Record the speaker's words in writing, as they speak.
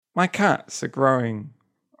my cats are growing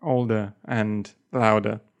older and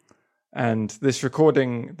louder. And this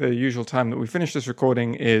recording, the usual time that we finish this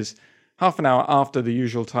recording is half an hour after the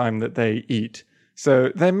usual time that they eat.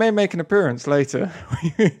 So they may make an appearance later.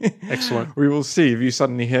 Excellent. We will see. If you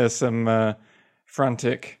suddenly hear some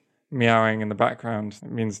frantic meowing in the background,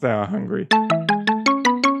 it means they are hungry.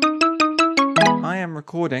 I am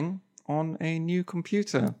recording on a new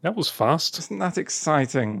computer. That was fast. Isn't that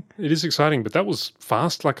exciting? It is exciting, but that was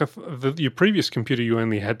fast. Like your previous computer, you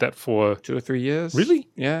only had that for 2 or 3 years. Really?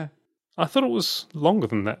 Yeah. I thought it was longer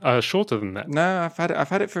than that, shorter than that. No, I've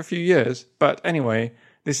had it for a few years. But anyway,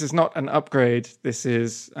 this is not an upgrade. This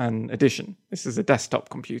is an addition. This is a desktop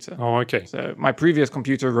computer. Oh, okay. So my previous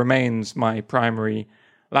computer remains my primary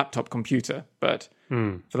laptop computer. But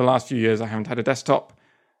for the last few years, I haven't had a desktop.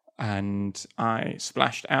 And I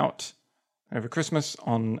splashed out over Christmas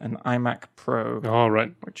on an iMac Pro. Oh,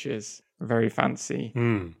 right. Which is very fancy.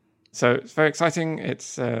 So it's very exciting.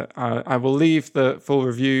 It's I will leave the full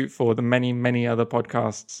review for the many, many other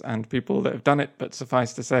podcasts and people that have done it, but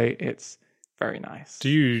suffice to say, it's very nice. Do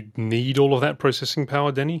you need all of that processing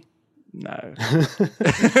power, Denny? No.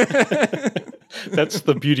 That's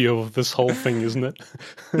the beauty of this whole thing, isn't it?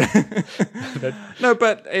 No,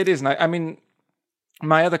 but it is nice. I mean,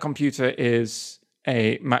 my other computer is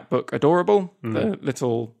a MacBook Adorable, the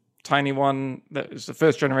little tiny one that is the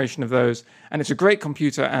first generation of those, and it's a great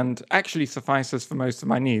computer and actually suffices for most of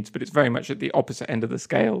my needs, but it's very much at the opposite end of the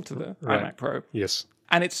scale to the iMac Pro. Yes.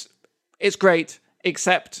 And it's great,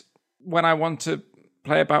 except when I want to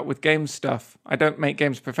play about with game stuff. I don't make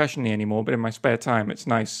games professionally anymore, but in my spare time, it's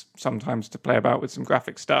nice sometimes to play about with some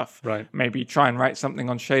graphic stuff. Right. Maybe try and write something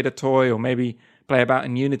on Shader Toy, or maybe play about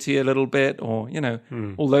in Unity a little bit, or,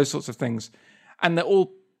 all those sorts of things. And they're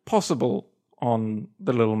all possible on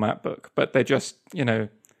the little MacBook, but they're just,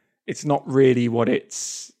 it's not really what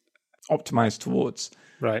it's optimized towards.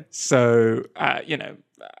 Right. So,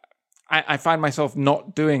 I find myself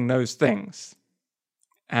not doing those things.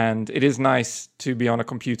 And it is nice to be on a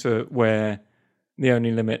computer where the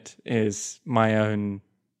only limit is my own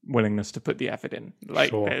willingness to put the effort in.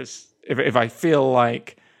 Like, Sure. if I feel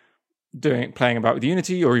like playing about with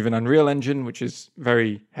Unity or even Unreal Engine, which is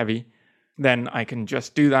very heavy, then I can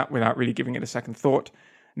just do that without really giving it a second thought.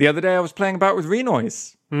 The other day I was playing about with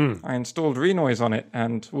Renoise. I installed Renoise on it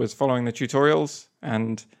and was following the tutorials,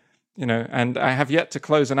 and and I have yet to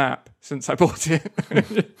close an app since I bought it.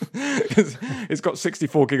 It's got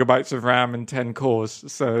 64 gigabytes of RAM and 10 cores.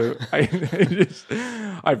 So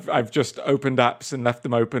I've just opened apps and left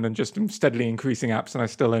them open and just am steadily increasing apps, and I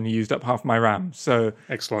still only used up half my RAM. So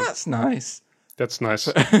excellent. That's nice. That's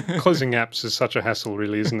nice. Closing apps is such a hassle,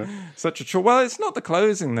 really, isn't it? Such a chore. Well, it's not the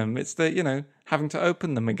closing them. It's the, having to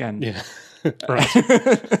open them again. Yeah.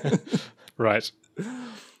 Right. Right.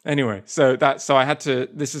 Anyway, so I had to,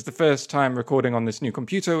 this is the first time recording on this new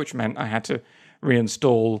computer, which meant I had to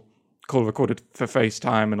reinstall Call Recorded for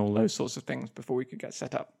FaceTime and all those sorts of things before we could get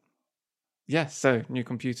set up. Yes, so new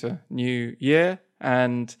computer, new year.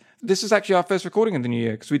 And this is actually our first recording in the new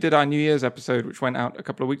year, because we did our New Year's episode, which went out a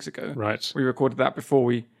couple of weeks ago. Right. We recorded that before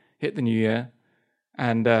we hit the new year.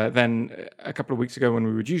 And then a couple of weeks ago, when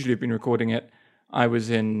we would usually have been recording it, I was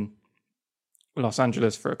in Los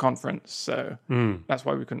Angeles for a conference. So that's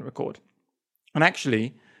why we couldn't record. And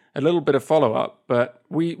actually, a little bit of follow-up, but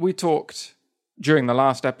we talked during the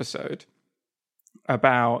last episode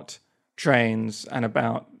about trains and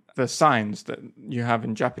about the signs that you have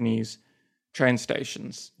in Japanese train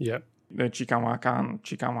stations. Yeah. The Chikanwa-kan,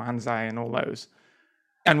 Chikanwa-Hanzai, and all those.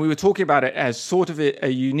 And we were talking about it as sort of a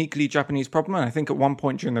uniquely Japanese problem. And I think at one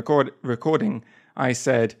point during the recording, I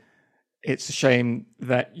said, it's a shame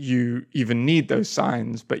that you even need those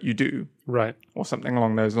signs, but you do. Right. Or something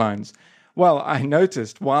along those lines. Well, I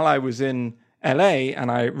noticed while I was in LA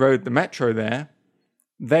and I rode the metro there,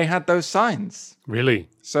 they had those signs. Really?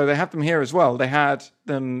 So they have them here as well. They had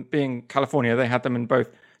them, being California, they had them in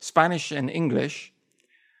both Spanish and English.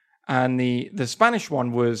 And the Spanish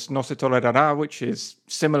one was No se tolerará, which is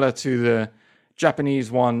similar to the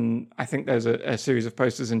Japanese one. I think there's a series of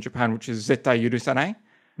posters in Japan, which is Zettai yurusanai.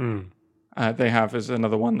 They have as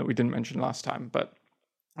another one that we didn't mention last time, but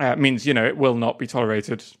it means, it will not be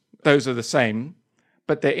tolerated. Those are the same.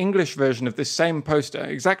 But the English version of this same poster,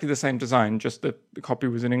 exactly the same design, just the copy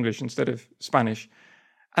was in English instead of Spanish.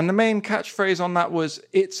 And the main catchphrase on that was,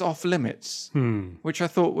 it's off limits, which I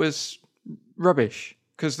thought was rubbish.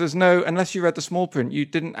 Because there's unless you read the small print, you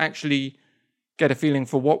didn't actually get a feeling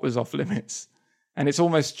for what was off limits. And it's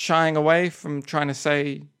almost shying away from trying to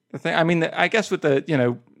say the thing. I mean, I guess with the,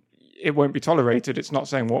 it won't be tolerated. It's not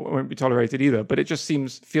saying what won't be tolerated either, but it just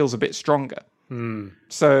feels a bit stronger.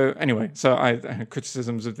 So anyway, I had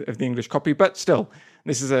criticisms of the English copy, but still,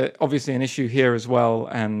 this is obviously an issue here as well,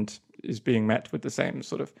 and is being met with the same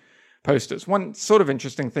sort of posters. One sort of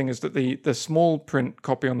interesting thing is that the small print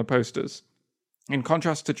copy on the posters, in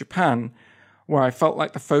contrast to Japan, where I felt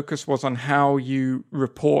like the focus was on how you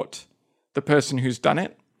report the person who's done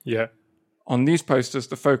it. Yeah. On these posters,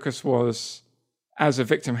 the focus was, as a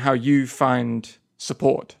victim, how you find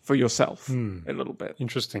support for yourself a little bit.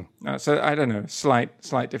 Interesting. So I don't know, slight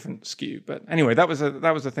different skew. But anyway, that was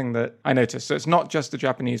a thing that I noticed. So it's not just a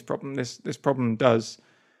Japanese problem. This problem does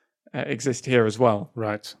exist here as well.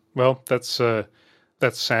 Right. Well, that's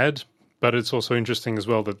sad, but it's also interesting as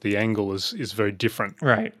well that the angle is very different.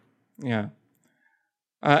 Right. Yeah.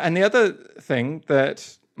 And the other thing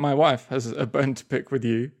that my wife has a bone to pick with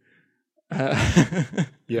you.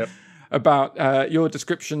 Yep. About your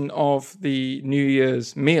description of the New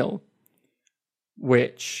Year's meal,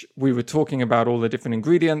 which we were talking about all the different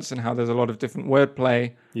ingredients and how there's a lot of different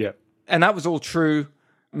wordplay. Yeah. And that was all true.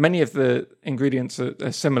 Many of the ingredients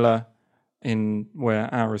are similar in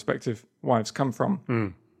where our respective wives come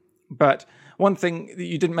from. But one thing that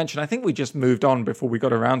you didn't mention, I think we just moved on before we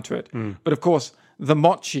got around to it. But of course, the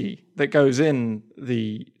mochi that goes in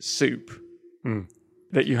the soup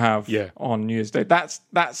that you have on New Year's Day, that's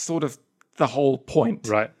sort of the whole point.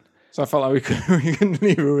 Right. So I felt like we couldn't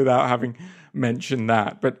leave it without having mentioned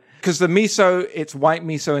that. But because the miso, it's white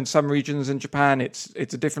miso in some regions in Japan, it's a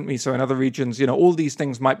different miso in other regions. You know, all these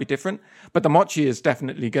things might be different, but the mochi is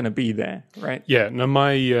definitely going to be there, right? Yeah. No,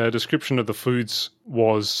 my description of the foods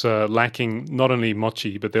was lacking not only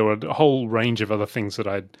mochi, but there were a whole range of other things that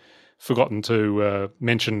I'd forgotten to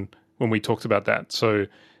mention when we talked about that. So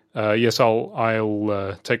yes,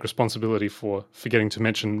 I'll take responsibility for forgetting to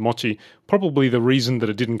mention mochi. Probably the reason that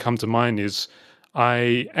it didn't come to mind is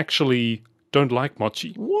I actually don't like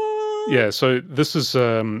mochi. What? Yeah, so this is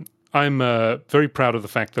I'm very proud of the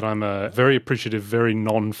fact that I'm a very appreciative, very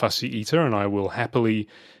non-fussy eater, and I will happily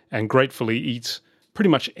and gratefully eat pretty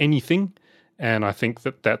much anything. And I think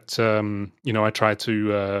that I try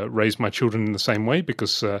to raise my children in the same way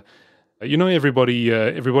because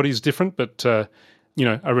everybody's different, but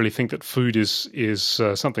I really think that food is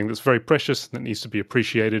something that's very precious and that needs to be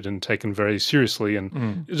appreciated and taken very seriously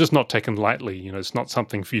and just not taken lightly. You know, it's not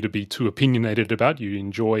something for you to be too opinionated about. You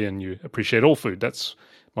enjoy and you appreciate all food. That's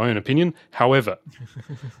my own opinion. However,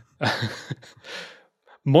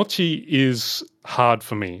 mochi is hard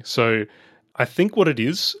for me. So I think what it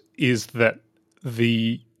is that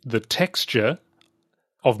the texture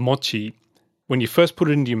of mochi, when you first put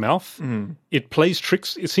it into your mouth, it plays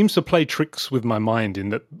tricks. It seems to play tricks with my mind in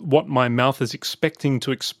that what my mouth is expecting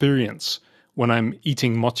to experience when I'm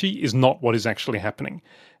eating mochi is not what is actually happening.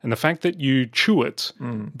 And the fact that you chew it,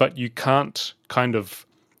 but you can't kind of,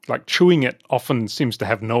 like chewing it often seems to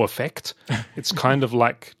have no effect. It's kind of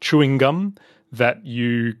like chewing gum that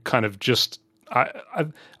you kind of just,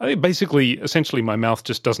 I basically, essentially my mouth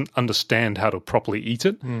just doesn't understand how to properly eat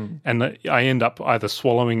it. And I end up either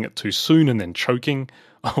swallowing it too soon and then choking,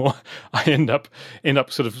 or I end up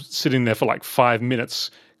sort of sitting there for like 5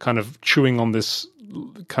 minutes kind of chewing on this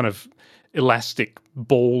kind of elastic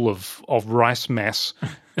ball of rice mass,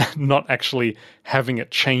 not actually having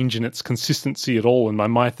it change in its consistency at all. And my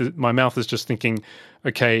mouth is just thinking,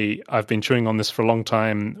 okay, I've been chewing on this for a long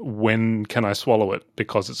time. When can I swallow it?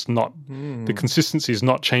 Because it's not, the consistency is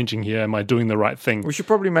not changing here. Am I doing the right thing? We should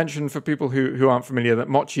probably mention for people who aren't familiar that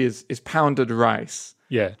mochi is pounded rice.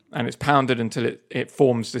 Yeah. And it's pounded until it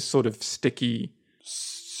forms this sort of sticky,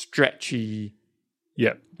 stretchy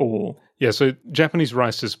ball. Yeah, so Japanese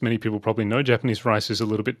rice, as many people probably know, Japanese rice is a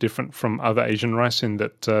little bit different from other Asian rice in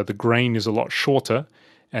that the grain is a lot shorter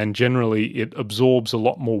and generally it absorbs a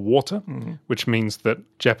lot more water, which means that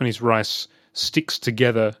Japanese rice sticks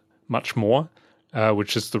together much more,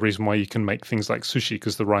 which is the reason why you can make things like sushi,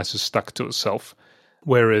 because the rice is stuck to itself.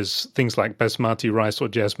 Whereas things like basmati rice or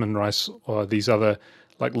jasmine rice or these other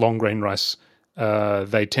like long grain rice,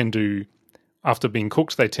 they tend to, after being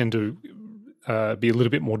cooked, they tend to be a little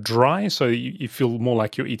bit more dry, so you feel more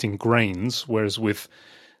like you're eating grains, whereas with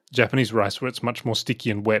Japanese rice, where it's much more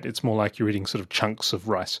sticky and wet, it's more like you're eating sort of chunks of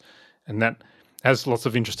rice. And that has lots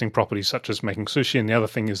of interesting properties, such as making sushi. And the other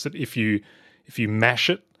thing is that if you mash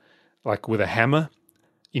it, like with a hammer,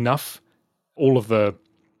 enough, all of the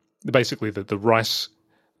rice,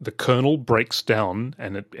 the kernel breaks down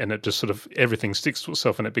and it just sort of, everything sticks to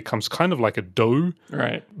itself and it becomes kind of like a dough.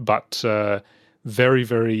 Right. But very,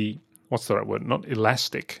 very... What's the right word? Not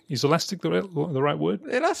elastic. Is elastic the right word?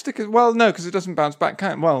 Elastic, well, no, because it doesn't bounce back.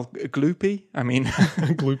 Gloopy, I mean.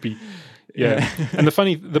 Gloopy. Yeah. And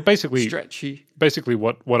basically stretchy. Basically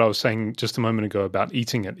what I was saying just a moment ago about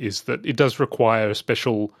eating it is that it does require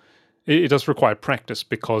it does require practice,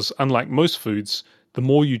 because unlike most foods, the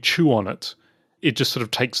more you chew on it, it just sort of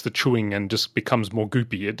takes the chewing and just becomes more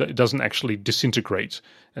goopy. It doesn't actually disintegrate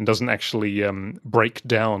and doesn't actually break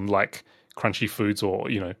down like crunchy foods or,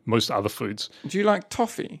 most other foods. Do you like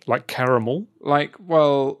toffee? Like caramel?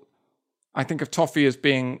 I think of toffee as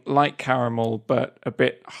being like caramel, but a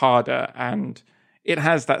bit harder, and it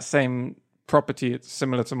has that same property. It's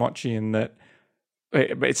similar to mochi in that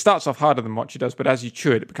it starts off harder than mochi does, but as you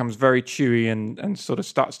chew it, it becomes very chewy and sort of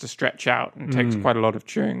starts to stretch out, and takes quite a lot of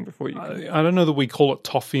chewing before you can... I don't know that we call it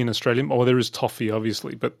toffee in Australia. Well, there is toffee,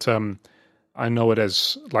 obviously, but I know it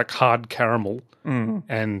as like hard caramel,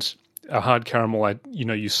 and a hard caramel,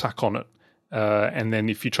 you suck on it. And then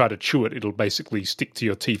if you try to chew it, it'll basically stick to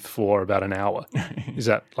your teeth for about an hour. Is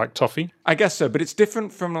that like toffee? I guess so, but it's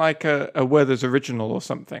different from like a Werther's Original or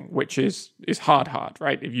something, which is hard,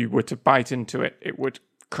 right? If you were to bite into it, it would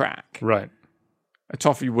crack. Right. A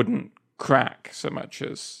toffee wouldn't crack so much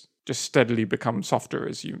as just steadily become softer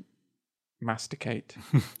as you masticate.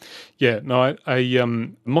 Yeah, no, I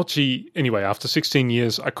mochi, anyway, after 16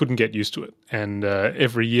 years, I couldn't get used to it. And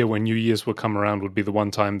every year when New Year's would come around would be the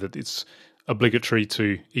one time that it's obligatory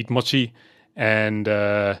to eat mochi, and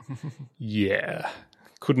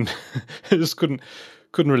couldn't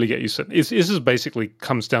really get used to it. This is basically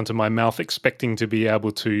comes down to my mouth expecting to be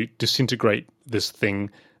able to disintegrate this thing,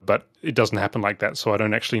 but it doesn't happen like that, so I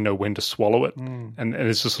don't actually know when to swallow it. And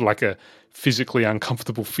it's just like a physically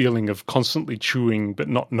uncomfortable feeling of constantly chewing but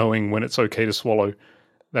not knowing when it's okay to swallow.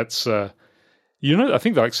 That's I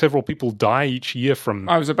think like several people die each year from...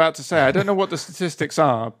 I was about to say, I don't know what the statistics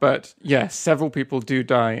are, but yes, several people do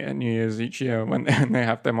die at New Year's each year when they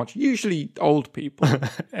have their mochi. Usually old people.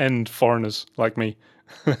 And foreigners like me.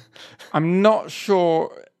 I'm not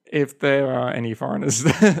sure if there are any foreigners.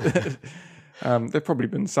 There've probably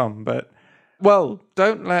been some, but... Well,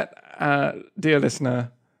 don't let, dear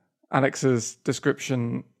listener, Alex's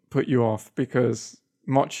description put you off, because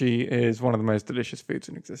mochi is one of the most delicious foods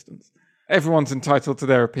in existence. Everyone's entitled to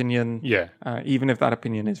their opinion, even if that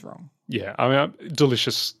opinion is wrong. Yeah, I mean,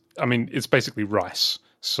 delicious. I mean, it's basically rice,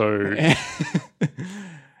 so...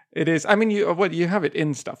 It is. I mean, you have it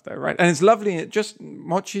in stuff though, right? And it's lovely. Just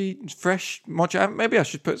mochi, fresh mochi. Maybe I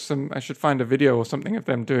should find a video or something of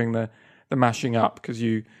them doing the mashing up, because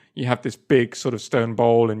you have this big sort of stone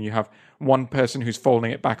bowl, and you have one person who's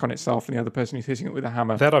folding it back on itself and the other person who's hitting it with a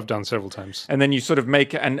hammer. That I've done several times. And then you sort of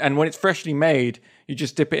make it, and when it's freshly made, you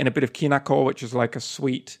just dip it in a bit of kinako, which is like a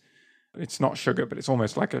sweet, it's not sugar, but it's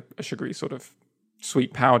almost like a sugary sort of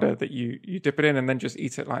sweet powder that you dip it in, and then just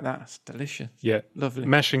eat it like that. It's delicious. Yeah. Lovely.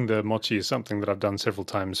 Mashing the mochi is something that I've done several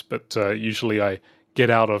times, but usually I get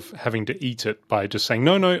out of having to eat it by just saying,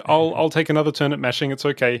 no, I'll take another turn at mashing. It's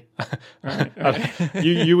okay. Right.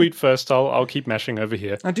 You eat first. I'll keep mashing over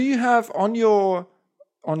here. Now, do you have on your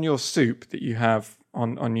soup that you have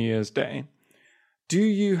on New Year's Day, do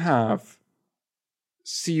you have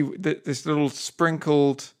this little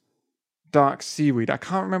sprinkled dark seaweed? I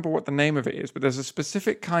can't remember what the name of it is, but there's a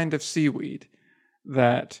specific kind of seaweed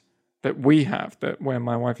that we have, that where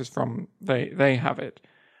my wife is from, they have it.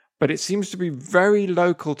 But it seems to be very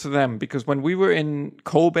local to them, because when we were in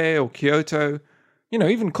Kobe or Kyoto,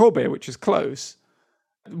 even Kobe, which is close,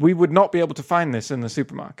 we would not be able to find this in the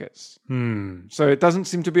supermarkets. So it doesn't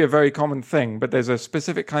seem to be a very common thing, but there's a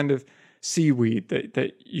specific kind of seaweed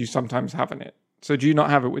that you sometimes have in it. So do you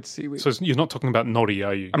not have it with seaweed? So you're not talking about nori,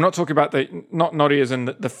 are you? I'm not talking about not nori as in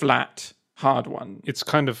the flat, hard one. It's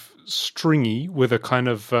kind of stringy with a kind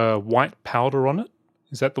of white powder on it.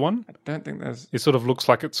 Is that the one? I don't think there's... It sort of looks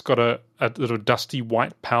like it's got a little dusty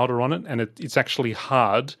white powder on it, and it's actually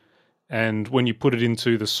hard. And when you put it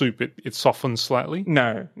into the soup, it softens slightly?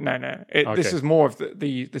 No. Okay. This is more of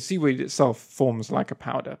the seaweed itself forms like a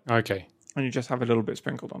powder. Okay. And you just have a little bit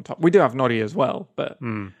sprinkled on top. We do have nori as well, but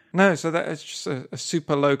no, so that is just a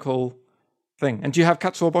super local thing. And do you have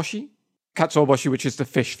katsuobushi? Katsuobushi, which is the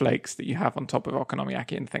fish flakes that you have on top of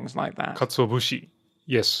okonomiyaki and things like that. Katsuobushi,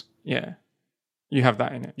 yes. Yeah. You have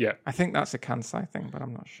that in it. Yeah. I think that's a Kansai thing, but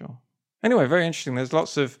I'm not sure. Anyway, very interesting. There's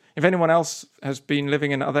lots of... If anyone else has been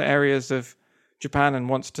living in other areas of Japan and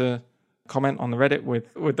wants to comment on the Reddit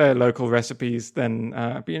with their local recipes, then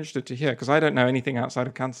I'd be interested to hear, because I don't know anything outside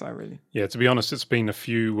of Kansai, really. Yeah, to be honest, it's been a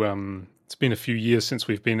few years since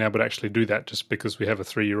we've been able to actually do that, just because we have a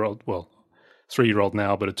 3-year-old, well, 3-year-old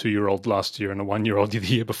now, but a 2-year-old last year and a 1-year-old the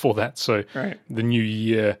year before that. So The New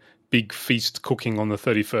Year big feast cooking on the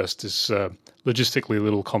 31st is logistically a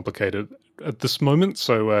little complicated at this moment.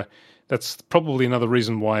 So that's probably another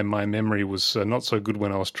reason why my memory was not so good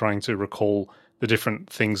when I was trying to recall the different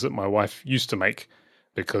things that my wife used to make,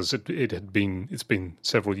 because it's been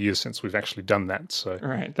several years since we've actually done that. So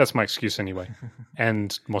Right. that's my excuse anyway.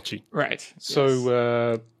 And mochi. Right.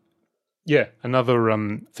 So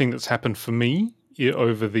another thing that's happened for me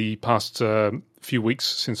over the past few weeks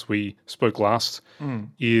since we spoke last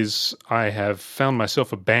is I have found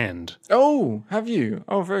myself a band. Oh, have you?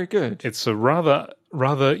 Oh, very good. It's a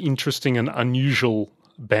rather interesting and unusual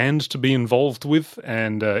band to be involved with,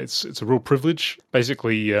 and it's a real privilege.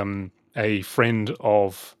 Basically, a friend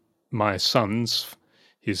of my son's,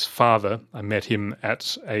 his father, I met him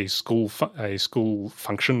at a school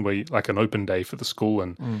function, where like an open day for the school,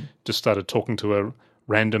 and just started talking to a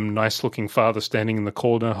random nice-looking father standing in the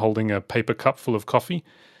corner holding a paper cup full of coffee.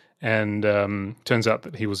 And turns out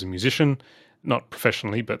that he was a musician, not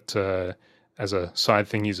professionally, but as a side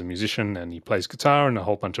thing, he's a musician, and he plays guitar and a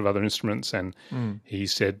whole bunch of other instruments. And he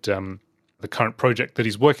said the current project that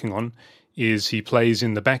he's working on is he plays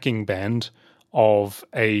in the backing band of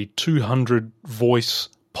a 200-voice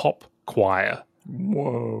pop choir.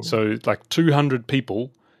 Whoa. So like 200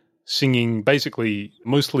 people singing basically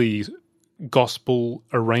mostly gospel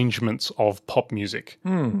arrangements of pop music.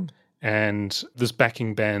 And this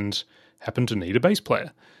backing band happened to need a bass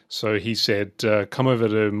player. So he said, come over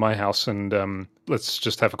to my house and let's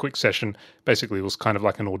just have a quick session. Basically, it was kind of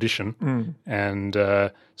like an audition. And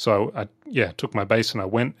so I took my bass and I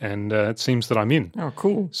went, and it seems that I'm in. Oh,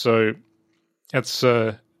 cool. So it's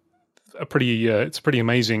a pretty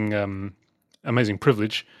amazing amazing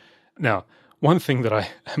privilege. Now, one thing that I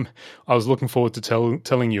was looking forward to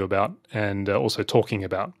telling you about, and also talking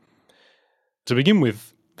about. To begin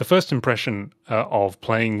with, the first impression of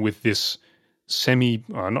playing with this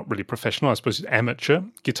not really professional, I suppose amateur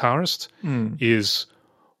guitarist is,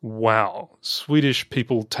 wow, Swedish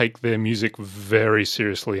people take their music very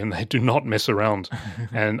seriously and they do not mess around.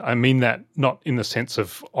 And I mean that not in the sense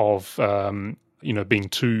of being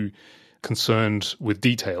too concerned with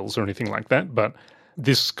details or anything like that, but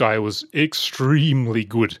this guy was extremely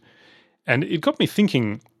good. And it got me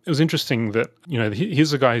thinking, it was interesting that,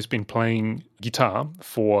 here's a guy who's been playing guitar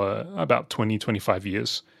for about 20, 25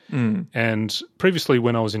 years. And previously,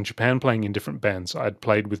 when I was in Japan playing in different bands, I'd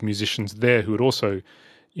played with musicians there who had also,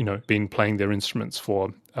 been playing their instruments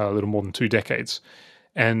for a little more than 2 decades.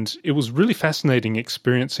 And it was really fascinating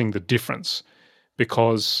experiencing the difference,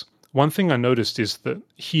 because one thing I noticed is that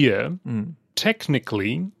here,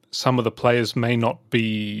 technically, some of the players may not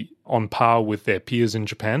be on par with their peers in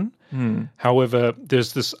Japan. However,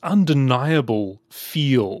 there's this undeniable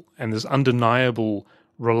feel and this undeniable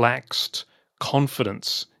relaxed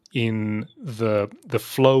confidence in the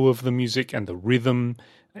flow of the music and the rhythm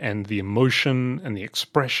and the emotion and the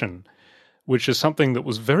expression, which is something that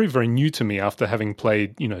was very, very new to me after having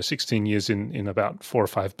played, 16 years in about 4 or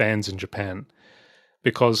 5 bands in Japan.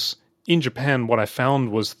 Because in Japan, what I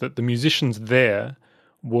found was that the musicians there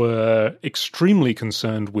were extremely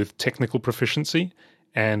concerned with technical proficiency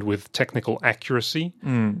and with technical accuracy.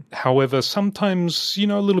 However, sometimes, a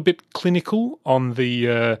little bit clinical on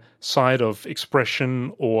the side of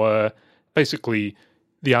expression, or basically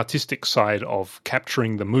the artistic side of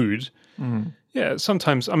capturing the mood. Yeah,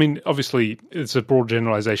 sometimes, obviously it's a broad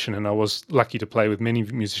generalization, and I was lucky to play with many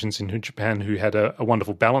musicians in Japan who had a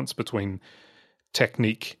wonderful balance between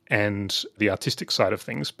technique and the artistic side of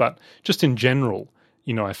things. But just in general,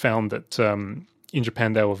 I found that in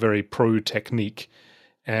Japan they were very pro-technique.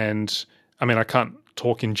 And I can't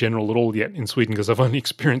talk in general at all yet in Sweden because I've only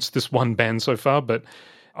experienced this one band so far, but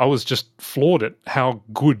I was just floored at how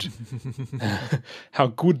good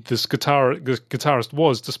this guitarist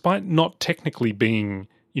was, despite not technically being,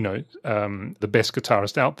 the best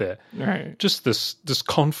guitarist out there. Right. Just this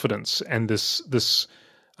confidence and this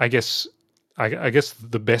I guess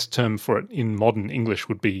the best term for it in modern English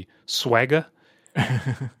would be swagger.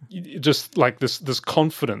 Just like this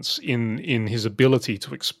confidence in his ability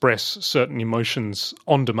to express certain emotions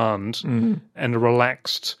on demand, and a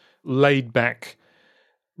relaxed, laid back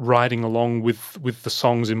riding along with the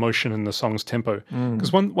song's emotion and the song's tempo.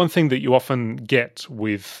 Because one thing that you often get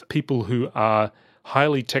with people who are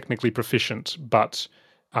highly technically proficient but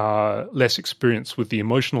are less experienced with the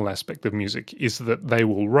emotional aspect of music is that they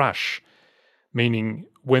will rush, meaning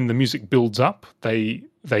when the music builds up, they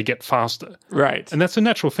get faster. Right. And that's a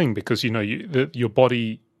natural thing because, your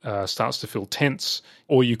body starts to feel tense,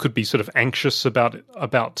 or you could be sort of anxious about,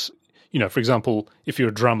 for example, if you're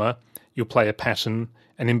a drummer, you'll play a pattern,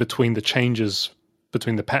 and in between the changes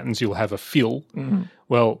between the patterns, you'll have a fill.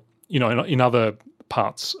 Well, in other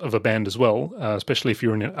parts of a band as well, especially if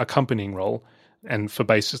you're in an accompanying role, and for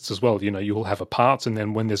bassists as well, you'll have a part, and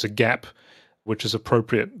then when there's a gap, which is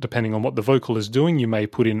appropriate depending on what the vocal is doing, you may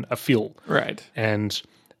put in a fill. Right. And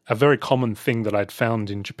a very common thing that I'd found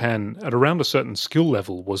in Japan at around a certain skill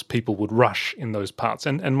level was people would rush in those parts,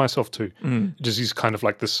 and myself too. Just is kind of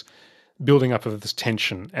like this building up of this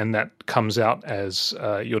tension, and that comes out as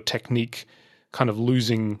your technique kind of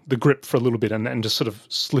losing the grip for a little bit and just sort of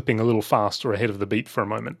slipping a little faster ahead of the beat for a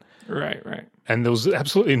moment. Right. And there was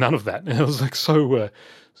absolutely none of that. And it was like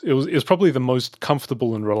it was probably the most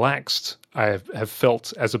comfortable and relaxed I have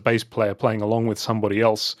felt as a bass player playing along with somebody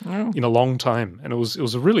else in a long time. And it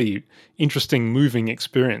was a really interesting, moving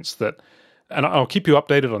experience and I'll keep you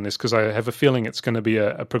updated on this because I have a feeling it's going to be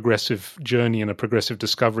a progressive journey and a progressive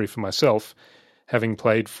discovery for myself, having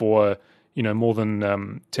played for more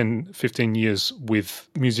than 10, 15 years with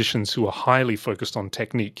musicians who are highly focused on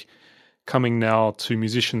technique, coming now to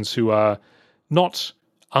musicians who are not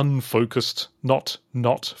unfocused, not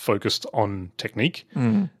focused on technique.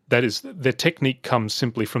 That is, their technique comes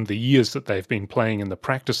simply from the years that they've been playing and the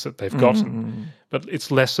practice that they've gotten. But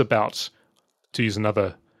it's less about, to use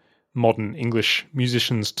another modern English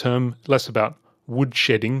musician's term, less about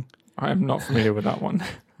woodshedding. I'm not familiar with that one.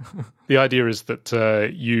 The idea is that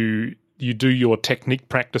you do your technique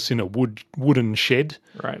practice in a wooden shed.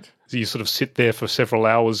 Right. So you sort of sit there for several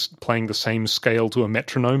hours playing the same scale to a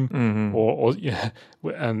metronome,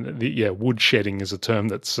 wood shedding is a term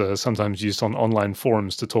that's sometimes used on online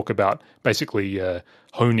forums to talk about basically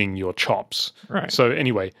honing your chops. Right. So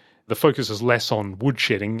anyway, the focus is less on wood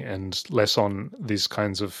shedding and less on these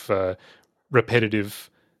kinds of repetitive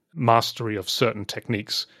mastery of certain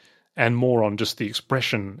techniques, and more on just the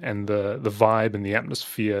expression and the vibe and the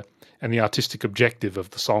atmosphere and the artistic objective of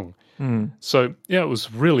the song. So, yeah, it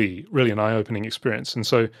was really, really an eye-opening experience. And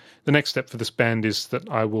so the next step for this band is that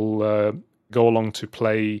I will go along to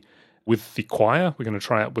play with the choir. We're going to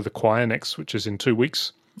try out with the choir next, which is in 2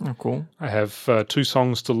 weeks. Oh, cool. I have 2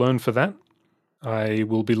 songs to learn for that. I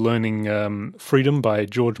will be learning Freedom by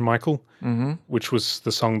George Michael, which was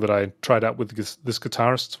the song that I tried out with this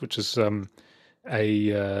guitarist, which is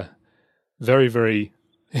a very, very,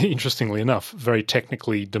 interestingly enough, very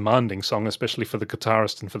technically demanding song, especially for the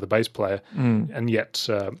guitarist and for the bass player. And yet,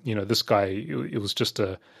 this guy, it was just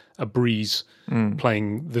a breeze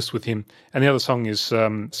playing this with him. And the other song is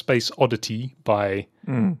Space Oddity by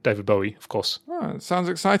David Bowie, of course. Oh, it sounds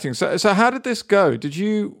exciting. So how did this go? Did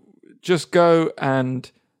you just go and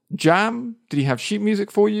jam? Did he have sheet music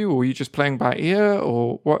for you, or were you just playing by ear,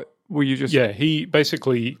 or what? Were you just he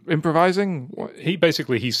basically improvising? What?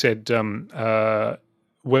 He said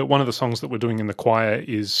one of the songs that we're doing in the choir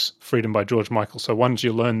is Freedom by George Michael. So why don't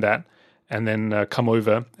you learn that and then come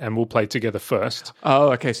over and we'll play together first.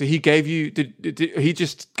 Oh, okay. So he gave you did he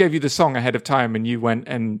just gave you the song ahead of time and you went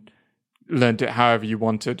and learned it however you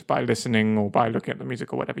wanted by listening or by looking at the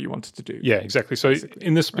music or whatever you wanted to do. Yeah, exactly. So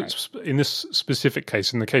in this specific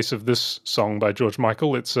case, in the case of this song by George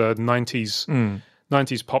Michael, it's a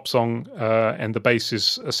 90s pop song, and the bass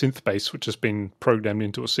is a synth bass, which has been programmed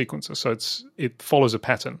into a sequencer. So it follows a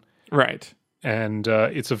pattern. Right. And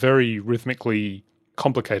it's a very rhythmically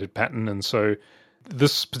complicated pattern. And so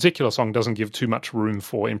this particular song doesn't give too much room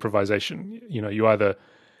for improvisation.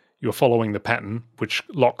 You're following the pattern, which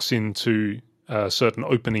locks into certain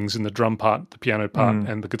openings in the drum part, the piano part,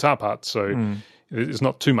 and the guitar part. So there's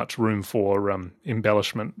not too much room for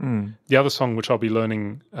embellishment. The other song, which I'll be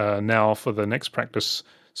learning now for the next practice,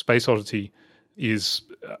 Space Oddity, is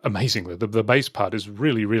amazing. The bass part is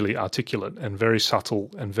really, really articulate and very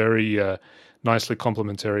subtle and very nicely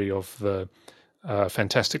complementary of the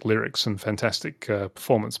fantastic lyrics and fantastic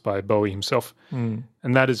performance by Bowie himself. And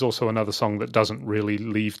that is also another song that doesn't really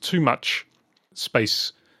leave too much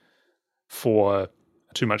space for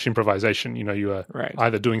too much improvisation. You are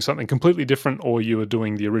either doing something completely different or you are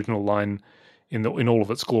doing the original line in all of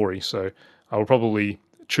its glory. So I will probably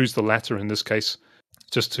choose the latter in this case,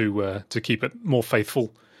 just to keep it more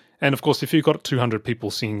faithful. And of course, if you've got 200 people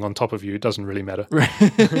singing on top of you, it doesn't really matter.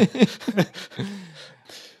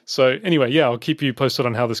 So anyway, I'll keep you posted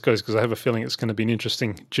on how this goes because I have a feeling it's going to be an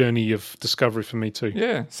interesting journey of discovery for me too.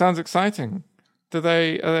 Yeah, sounds exciting. Do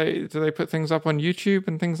they put things up on YouTube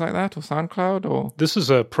and things like that, or SoundCloud, or? This is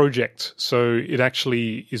a project, so it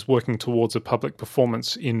actually is working towards a public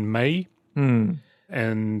performance in May.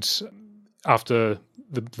 And after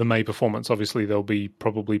the May performance, obviously there'll be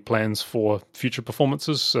probably plans for future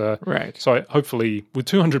performances. Right. So hopefully, with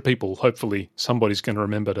 200 people, hopefully somebody's going to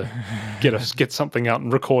remember to get something out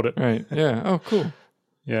and record it. Right. Yeah. Oh, cool.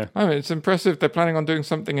 Yeah. I mean, it's impressive. They're planning on doing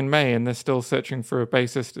something in May, and they're still searching for a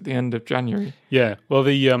bassist at the end of January. Yeah. Well,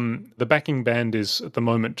 the backing band is at the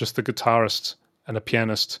moment just the guitarist and a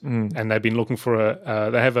pianist, and they've been looking for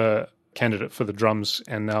they have a candidate for the drums,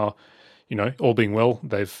 and now, all being well,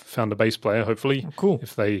 they've found a bass player, hopefully. Oh, cool.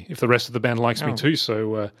 If the rest of the band likes me too.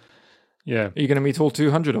 So, yeah. Are you going to meet all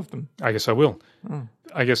 200 of them? I guess I will.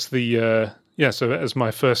 I guess so as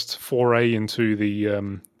my first foray into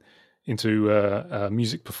the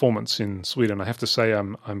music performance in Sweden, I have to say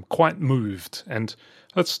I'm quite moved, and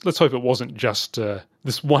let's hope it wasn't just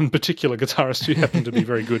this one particular guitarist who happened to be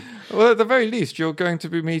very good. Well, at the very least, you're going to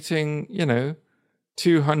be meeting,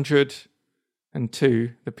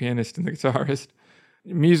 202, the pianist and the guitarist,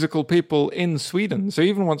 musical people in Sweden. So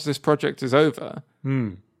even once this project is over,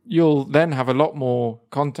 you'll then have a lot more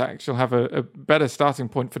contacts. You'll have a better starting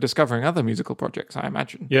point for discovering other musical projects, I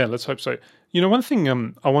imagine. Yeah, let's hope so. One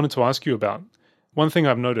thing I wanted to ask you about, one thing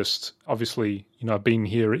I've noticed, obviously, I've been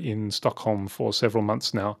here in Stockholm for several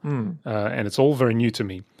months now, and it's all very new to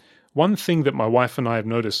me. One thing that my wife and I have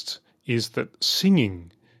noticed is that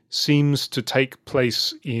singing seems to take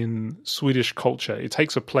place in Swedish culture. It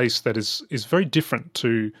takes a place that is very different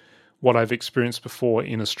to what I've experienced before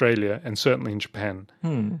in Australia and certainly in Japan.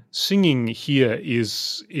 Singing here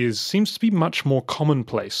seems to be much more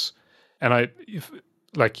commonplace, and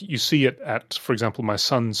you see it at, for example, my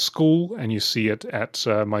son's school, and you see it at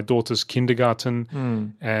my daughter's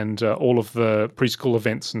kindergarten, and all of the preschool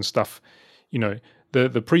events and stuff. The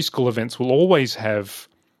preschool events will always have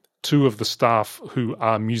two of the staff who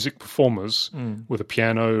are music performers with a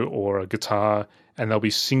piano or a guitar, and they'll be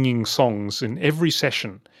singing songs in every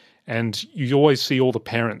session. And you always see all the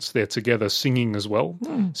parents there together singing as well,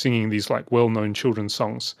 singing these well-known children's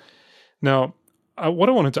songs. Now, what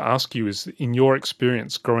I wanted to ask you is, in your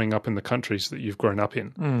experience growing up in the countries that you've grown up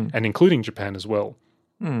in, and including Japan as well,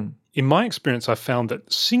 in my experience, I found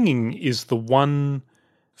that singing is the one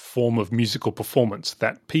form of musical performance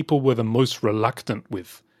that people were the most reluctant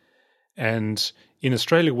with. And in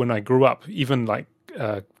Australia, when I grew up, even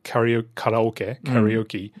karaoke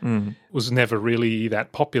was never really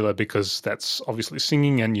that popular, because that's obviously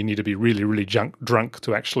singing and you need to be really, really drunk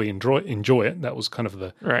to actually enjoy it. That was kind of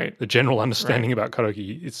the general understanding about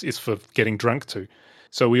karaoke. It's for getting drunk to.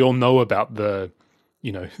 So we all know about the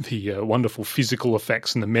wonderful physical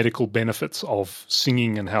effects and the medical benefits of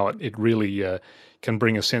singing, and how it really can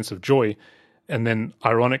bring a sense of joy. And then,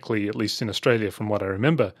 ironically, at least in Australia, from what I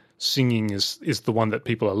remember, singing is the one that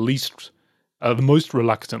people are the most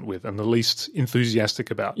reluctant with and the least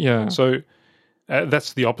enthusiastic about. Yeah. So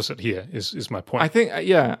that's the opposite here, is my point. I think,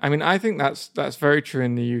 I think that's very true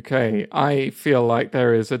in the UK. I feel like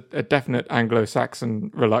there is a definite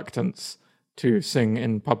Anglo-Saxon reluctance to sing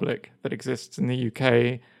in public that exists in the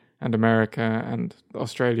UK and America and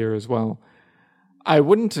Australia as well. I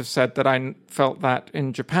wouldn't have said that I felt that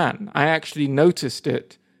in Japan. I actually noticed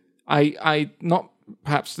it. I not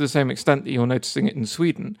perhaps to the same extent that you're noticing it in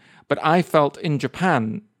Sweden, but I felt in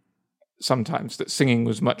Japan sometimes that singing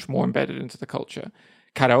was much more embedded into the culture.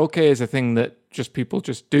 Karaoke is a thing that people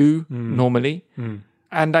just do normally.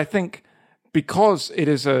 And I think because it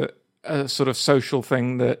is a sort of social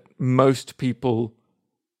thing that most people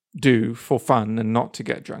do for fun and not to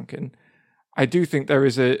get drunk in, I do think there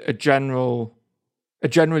is a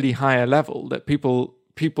generally higher level that people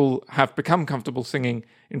have become comfortable singing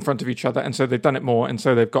in front of each other, and so they've done it more, and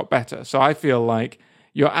so they've got better. So I feel like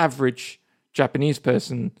your average Japanese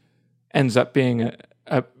person ends up being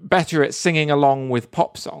a better at singing along with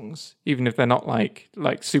pop songs, even if they're not like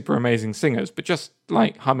super amazing singers, but just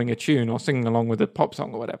like humming a tune or singing along with a pop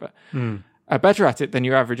song or whatever. Are better at it than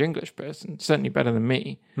your average English person, certainly better than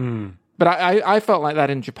me. But I felt like that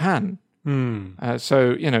in Japan.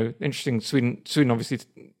 So, interesting. Sweden obviously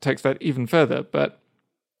takes that even further, but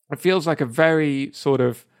it feels like a very sort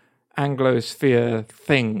of Anglosphere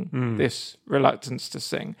thing, this reluctance to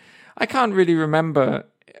sing. I can't really remember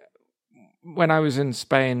when I was in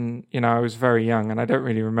Spain, I was very young, and I don't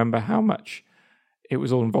really remember how much it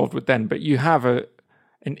was all involved with then, but you have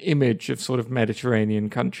an image of sort of Mediterranean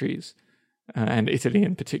countries, and Italy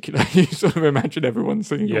in particular. You sort of imagine everyone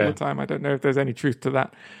singing all the time. I don't know if there's any truth to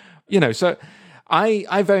that. So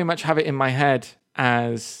I very much have it in my head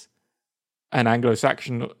as an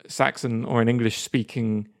Anglo-Saxon or an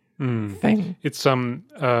English-speaking thing. It's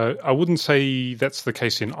I wouldn't say that's the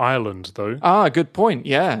case in Ireland, though. Good point.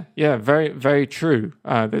 Yeah, very, very true.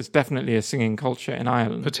 There's definitely a singing culture in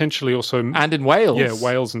Ireland, potentially also, and in Wales. Yeah,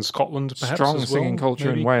 Wales and Scotland, perhaps. Strong as well, singing culture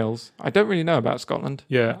maybe. In Wales. I don't really know about Scotland.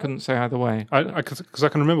 Yeah, I couldn't say either way. Because I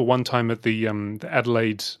can remember one time at the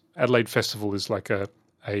Adelaide Festival is like a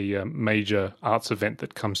a major arts event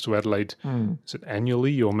that comes to Adelaide. Is it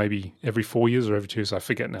annually or maybe every 4 years or every 2 years? I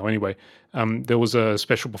forget now. Anyway, there was a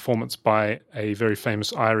special performance by a very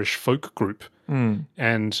famous Irish folk group.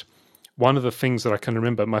 And one of the things that I can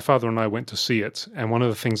remember, my father and I went to see it, and one of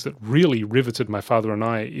the things that really riveted my father and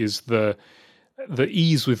I is the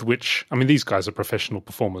ease with which, I mean, these guys are professional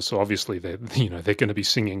performers, so obviously they're going to be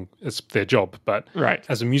singing, it's their job. But Right.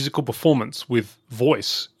 as a musical performance with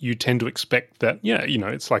voice, you tend to expect that,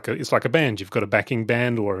 it's like a band. You've got a backing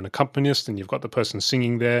band or an accompanist, and you've got the person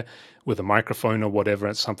singing there with a microphone or whatever.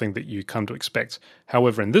 It's something that you come to expect.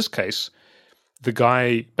 However, in this case,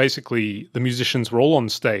 the musicians were all on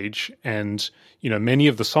stage, and many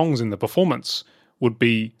of the songs in the performance would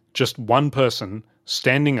be just one person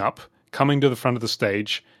standing up, coming to the front of the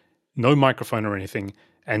stage, no microphone or anything,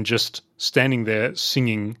 and just standing there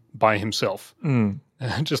singing by himself.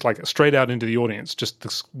 Just like straight out into the audience, just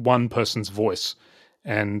this one person's voice.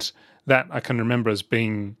 And that I can remember as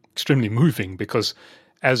being extremely moving, because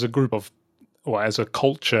as a group of, or as a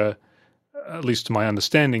culture, at least to my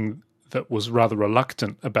understanding, that was rather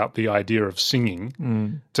reluctant about the idea of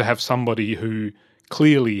singing, to have somebody who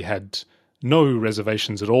clearly had no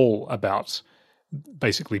reservations at all about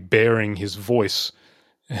basically bearing his voice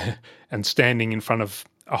and standing in front of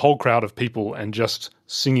a whole crowd of people and just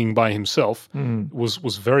singing by himself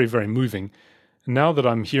was very, very moving. Now that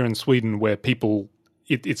I'm here in Sweden, where people,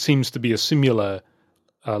 it seems to be a similar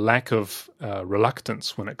lack of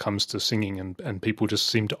reluctance when it comes to singing, and people just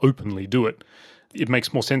seem to openly do it. It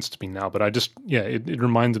makes more sense to me now, but it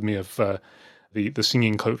reminded me of the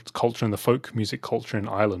singing culture and the folk music culture in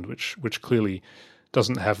Ireland, which clearly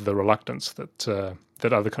doesn't have the reluctance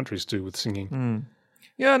that other countries do with singing.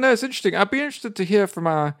 Yeah, no, it's interesting. I'd be interested to hear from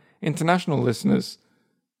our international listeners,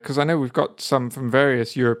 because I know we've got some from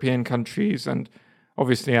various European countries, and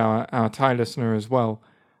obviously our Thai listener as well.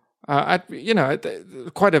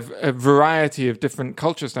 Quite a variety of different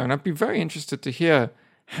cultures there, and I'd be very interested to hear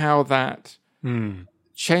how that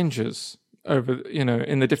changes over,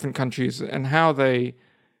 in the different countries, and how they,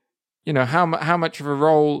 how much of a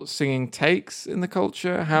role singing takes in the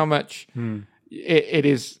culture, how much it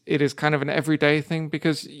is kind of an everyday thing,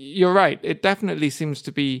 because you're right, it definitely seems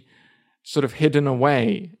to be sort of hidden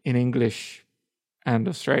away in English and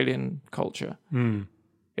Australian culture.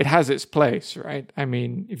 It has its place, right? I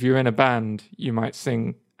mean, if you're in a band, you might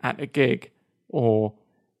sing at a gig, or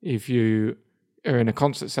if you are in a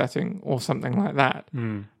concert setting or something like that.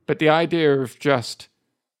 But the idea of just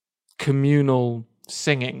communal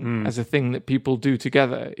singing as a thing that people do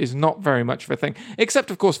together is not very much of a thing, except,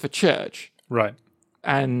 of course, for church. Right.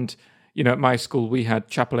 And, at my school, we had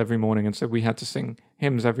chapel every morning, and so we had to sing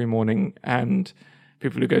hymns every morning, and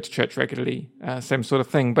people who go to church regularly, same sort of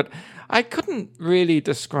thing. But I couldn't really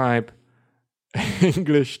describe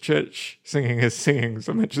English church singing as singing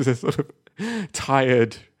so much as a sort of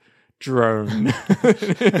tired drone. I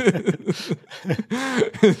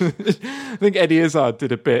think Eddie Izzard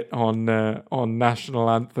did a bit on national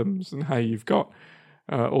anthems, and how you've got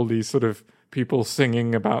all these sort of people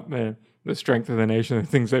singing about the strength of the nation and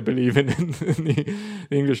things they believe in the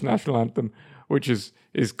English national anthem, which is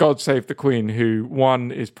God Save the Queen, who,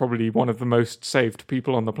 one, is probably one of the most saved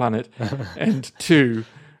people on the planet, and two,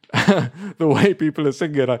 the way people are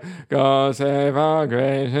singing it, like, God save our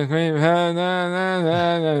gracious Queen. I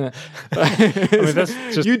mean, that's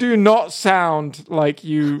just, you do not sound like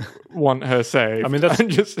you want her saved. I mean,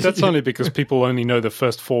 that's only because people only know the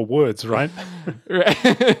first 4 words, right?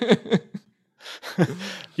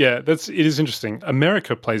 Yeah, it is interesting.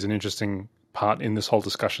 America plays an interesting part in this whole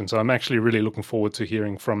discussion, so I'm actually really looking forward to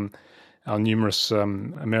hearing from our numerous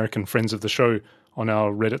American friends of the show on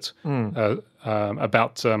our Reddit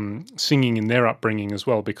about singing in their upbringing as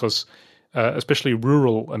well, because especially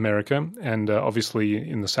rural America, and obviously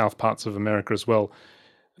in the south parts of America as well,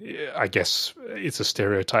 I guess it's a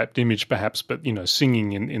stereotyped image perhaps, but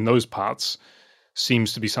singing in those parts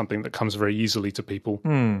seems to be something that comes very easily to people.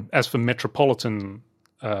 As for metropolitan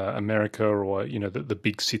America, or the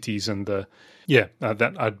big cities, and that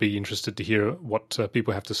I'd be interested to hear what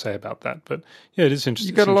people have to say about that. But yeah, it is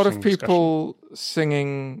interesting. You got a lot of people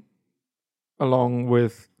singing along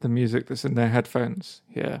with the music that's in their headphones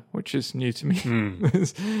here, which is new to me.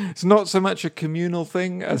 It's not so much a communal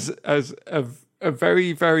thing as a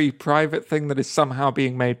very, very private thing that is somehow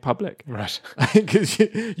being made public. Right. Because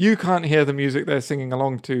you can't hear the music they're singing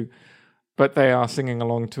along to, but they are singing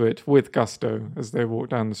along to it with gusto as they walk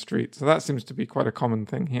down the street. So that seems to be quite a common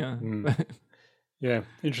thing here. Yeah,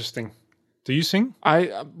 interesting. Do you sing?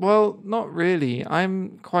 Well, not really.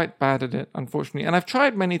 I'm quite bad at it, unfortunately. And I've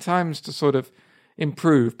tried many times to sort of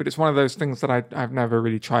improve, but it's one of those things that I've never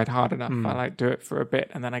really tried hard enough. I like do it for a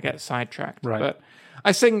bit and then I get sidetracked. Right. But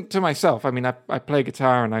I sing to myself. I mean, I play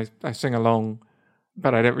guitar and I sing along,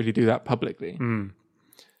 but I don't really do that publicly.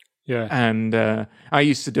 Yeah. And I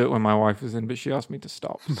used to do it when my wife was in, but she asked me to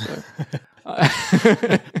stop. So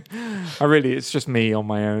it's just me on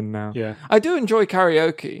my own now. Yeah. I do enjoy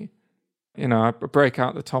karaoke. You know, I break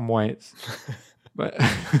out the Tom Waits, but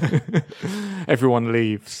everyone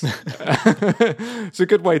leaves. It's a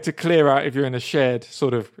good way to clear out if you're in a shared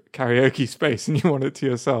sort of karaoke space and you want it to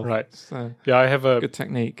yourself. Right. So Yeah, I have a good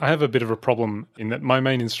technique. I have a bit of a problem in that my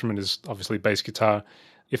main instrument is obviously bass guitar.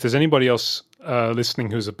 If there's anybody else listening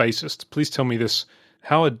who's a bassist, please tell me this.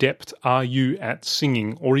 How adept are you at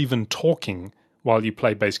singing or even talking while you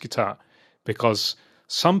play bass guitar? Because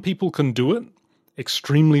some people can do it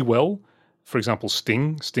extremely well. For example,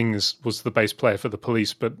 Sting. Sting was the bass player for the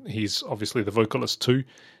Police, but he's obviously the vocalist too,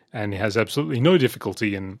 and he has absolutely no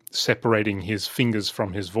difficulty in separating his fingers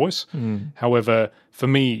from his voice. However, for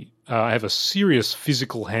me, I have a serious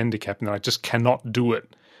physical handicap and I just cannot do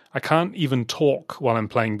it. I can't even talk while I'm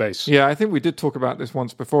playing bass. Yeah, I think we did talk about this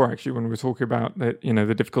once before, actually, when we were talking about the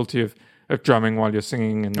difficulty of drumming while you're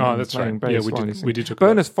singing and that's playing right. bass Yeah, while you're singing. we did talk about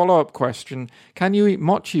Bonus follow-up question: can you eat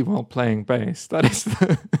mochi while playing bass? That is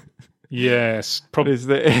the. Yes,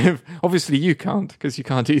 probably. Obviously you can't, because you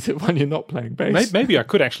can't eat it when you're not playing bass. Maybe I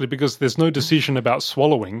could actually, because there's no decision about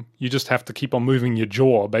swallowing. You just have to keep on moving your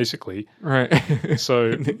jaw, basically. Right.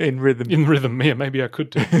 So in rhythm. In rhythm, yeah, maybe I could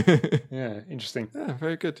do. Yeah, interesting. Yeah,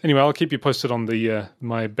 very good. Anyway, I'll keep you posted on the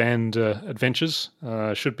my band adventures.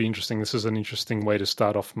 Should be interesting. This is an interesting way to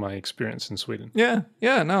start off my experience in Sweden. Yeah.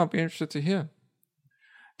 No, I'll be interested to hear.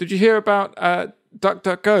 Did you hear about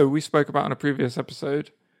DuckDuckGo? We spoke about in a previous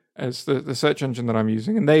episode as the search engine that I'm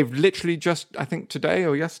using, and they've literally just, I think today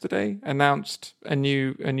or yesterday, announced a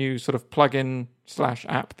new sort of plugin /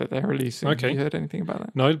 app that they're releasing. Okay. Have you heard anything about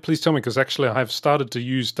that? No, please tell me, because actually I've started to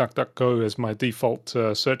use DuckDuckGo as my default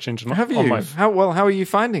search engine. Have you? On my How are you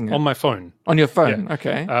finding it? on my phone. On your phone, Yeah.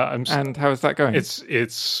 okay. And how is that going?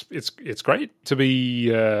 It's great. To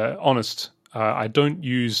be honest, I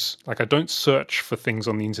don't search for things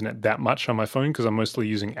on the internet that much on my phone because I'm mostly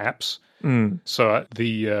using apps. So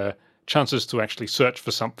the chances to actually search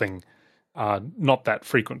for something are not that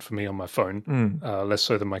frequent for me on my phone, less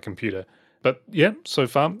so than my computer. But yeah, so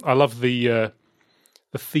far I love the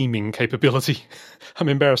theming capability. I'm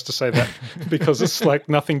embarrassed to say that because it's like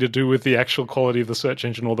nothing to do with the actual quality of the search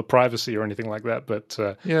engine or the privacy or anything like that. But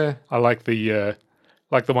yeah, I like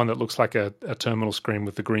the one that looks like a terminal screen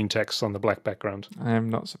with the green text on the black background. I am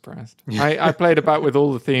not surprised. I played about with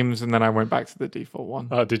all the themes and then I went back to the default one.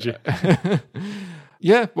 Oh, did you?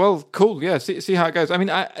 Yeah, well, cool. Yeah, see how it goes. I mean,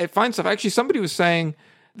 I find stuff. Actually, somebody was saying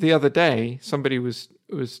the other day, somebody was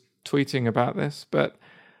tweeting about this, but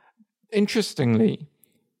interestingly,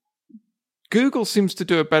 Google seems to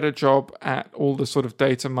do a better job at all the sort of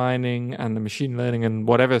data mining and the machine learning and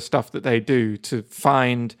whatever stuff that they do to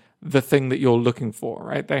find the thing that you're looking for,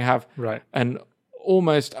 right? They have an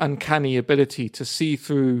almost uncanny ability to see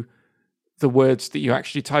through the words that you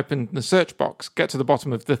actually type in the search box, get to the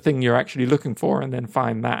bottom of the thing you're actually looking for, and then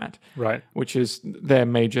find that, right? Which is their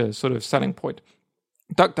major sort of selling point.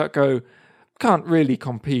 DuckDuckGo can't really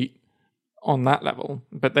compete on that level,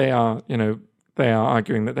 but they are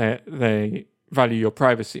arguing that they value your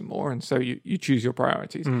privacy more, and so you choose your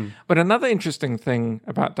priorities. But another interesting thing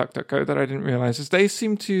about DuckDuckGo that I didn't realize is they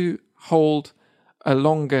seem to hold a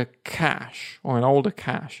longer cache or an older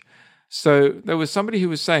cache. So there was somebody who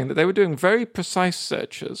was saying that they were doing very precise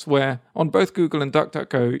searches where on both Google and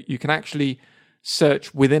DuckDuckGo, you can actually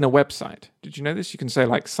search within a website. Did you know this? You can say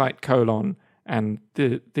like site : and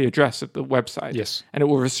the address of the website. Yes. And it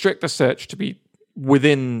will restrict the search to be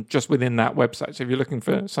within that website. So if you're looking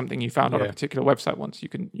for something you found on a particular website once, you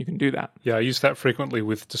can do that. Yeah, I use that frequently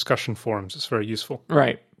with discussion forums. It's very useful.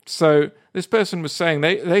 Right. So this person was saying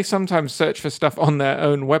they sometimes search for stuff on their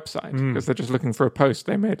own website because they're just looking for a post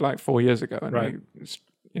they made like 4 years ago and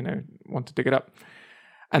they want to dig it up.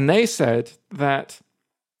 And they said that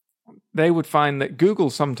they would find that Google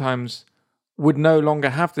sometimes would no longer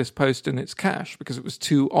have this post in its cache because it was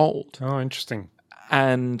too old. Oh, interesting.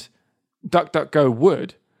 And DuckDuckGo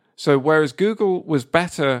would. So whereas Google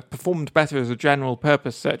performed better as a general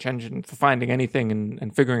purpose search engine for finding anything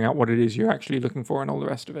and figuring out what it is you're actually looking for and all the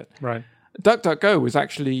rest of it. Right. DuckDuckGo was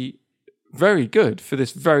actually very good for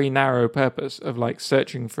this very narrow purpose of like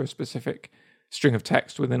searching for a specific string of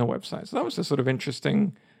text within a website. So that was a sort of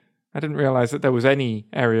interesting. I didn't realize that there was any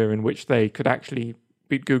area in which they could actually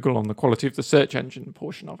beat Google on the quality of the search engine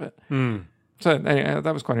portion of it. So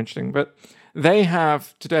that was quite interesting. But they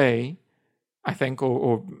have today I think,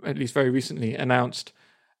 or at least very recently, announced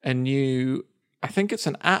a new, I think it's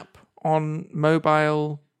an app on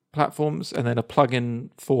mobile platforms and then a plugin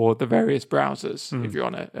for the various browsers if you're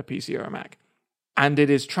on a PC or a Mac. And it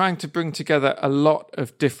is trying to bring together a lot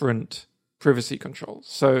of different privacy controls.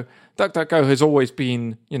 So DuckDuckGo has always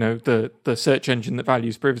been, the search engine that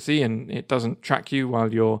values privacy, and it doesn't track you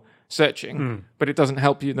while you're searching, but it doesn't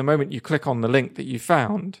help you. The moment you click on the link that you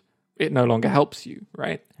found, it no longer helps you,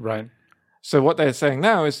 right? Right. So what they're saying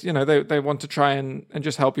now is, they want to try and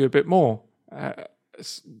just help you a bit more.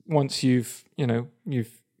 Once you've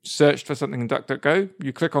searched for something in DuckDuckGo,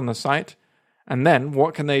 you click on the site, and then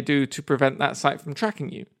what can they do to prevent that site from tracking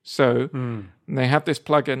you? So they have this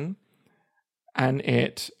plugin, and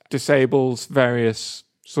it disables various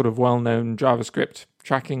sort of well-known JavaScript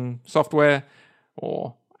tracking software,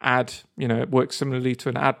 or it works similarly to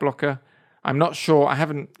an ad blocker. I'm not sure.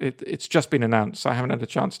 It's just been announced, so I haven't had a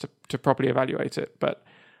chance to properly evaluate it, but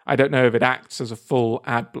I don't know if it acts as a full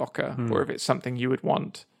ad blocker or if it's something you would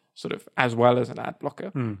want sort of as well as an ad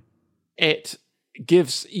blocker. It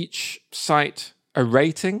gives each site a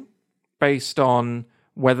rating based on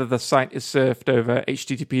whether the site is served over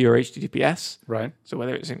HTTP or HTTPS. Right. So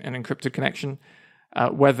whether it's an encrypted connection,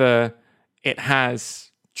 whether it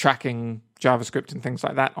has tracking JavaScript and things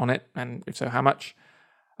like that on it, and if so, how much.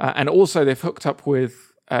 And also they've hooked up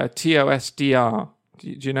with TOSDR. Do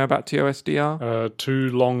you know about TOSDR? Too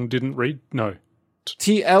long didn't read? No.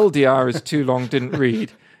 TLDR is too long didn't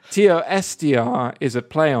read. TOSDR is a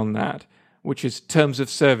play on that, which is terms of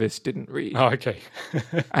service didn't read. Oh, okay.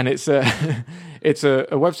 And it's a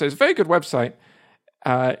website. It's a very good website.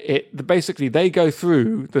 Basically they go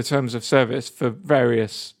through the terms of service for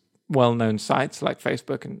various well-known sites like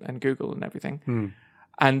Facebook and Google and everything,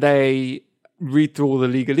 and they read through all the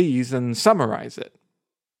legalese and summarize it,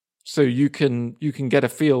 so you can get a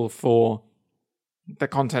feel for the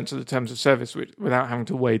contents of the terms of service without having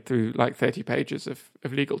to wade through like 30 pages of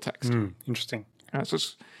legal text. Interesting. So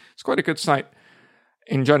it's quite a good site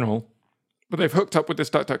in general, but they've hooked up with this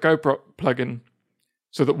DuckDuckGo plugin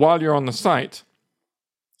so that while you're on the site,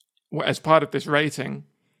 as part of this rating,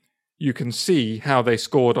 you can see how they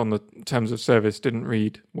scored on the terms of service didn't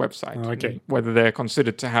read website. Okay. Whether they're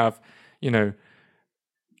considered to have,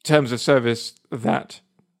 terms of service that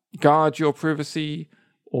guard your privacy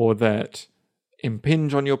or that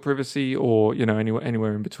impinge on your privacy, or,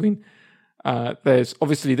 anywhere in between. There's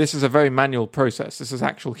obviously, this is a very manual process. This is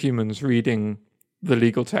actual humans reading the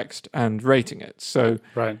legal text and rating it. So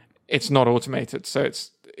right. It's not automated. So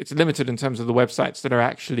it's limited in terms of the websites that are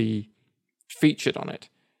actually featured on it.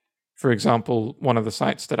 For example, one of the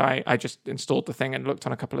sites that I just installed the thing and looked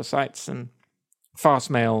on a couple of sites, and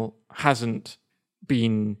Fastmail hasn't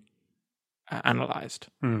been analyzed.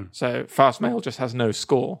 So Fastmail just has no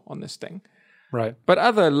score on this thing. Right. But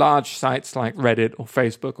other large sites like Reddit or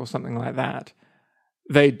Facebook or something like that,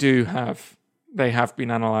 they have been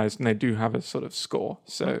analyzed and they do have a sort of score.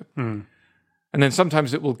 So, and then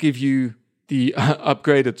sometimes it will give you the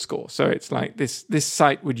upgraded score. So it's like this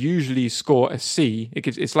site would usually score a C.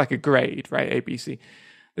 It's like a grade, right? A, B, C.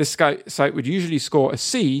 This site would usually score a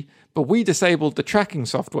C, but we disabled the tracking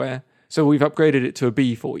software, so we've upgraded it to a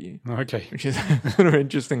B for you. Okay. Which is sort of an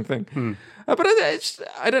interesting thing. But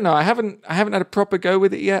I don't know. I haven't had a proper go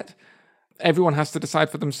with it yet. Everyone has to decide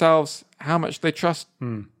for themselves how much they trust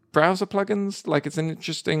browser plugins. Like, it's an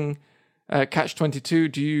interesting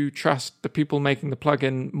catch-22. Do you trust the people making the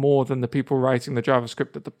plugin more than the people writing the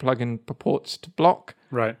JavaScript that the plugin purports to block?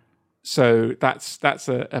 Right. So that's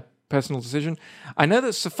a personal decision. I know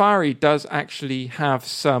that Safari does actually have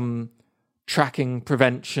some tracking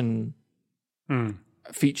prevention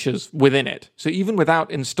features within it. So even without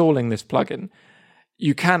installing this plugin,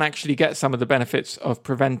 you can actually get some of the benefits of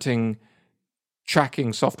preventing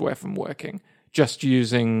tracking software from working just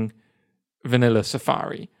using vanilla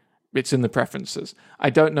Safari. It's in the preferences. I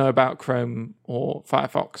don't know about Chrome or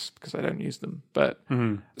Firefox because I don't use them. But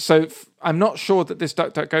so I'm not sure that this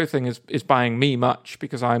DuckDuckGo thing is buying me much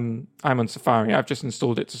because I'm on Safari. I've just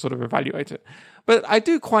installed it to sort of evaluate it. But I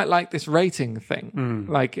do quite like this rating thing.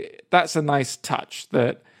 Like, that's a nice touch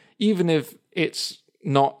that even if it's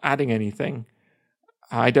not adding anything,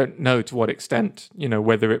 I don't know to what extent,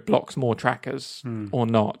 whether it blocks more trackers or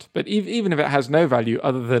not. But even if it has no value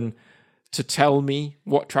other than to tell me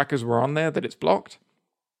what trackers were on there that it's blocked,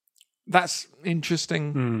 that's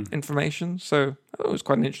interesting information. So it was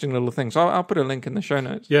quite an interesting little thing. So I'll put a link in the show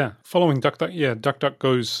notes. Yeah, following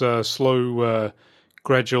DuckDuckGo's slow,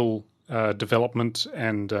 gradual development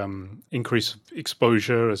and increase of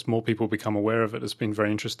exposure as more people become aware of it has been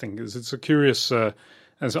very interesting. It's a curious,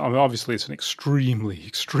 obviously it's an extremely,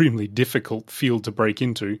 extremely difficult field to break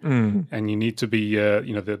into, and you need to be,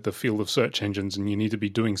 the field of search engines, and you need to be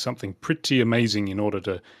doing something pretty amazing in order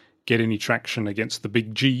to get any traction against the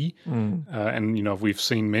big G. And we've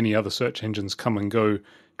seen many other search engines come and go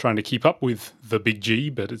trying to keep up with the big G,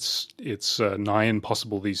 but it's nigh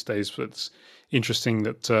impossible these days. But it's interesting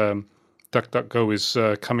that DuckDuckGo is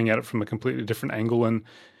coming at it from a completely different angle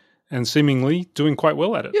and seemingly doing quite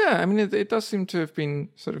well at it. Yeah, I mean, it does seem to have been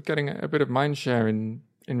sort of getting a bit of mind share in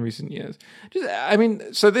recent years.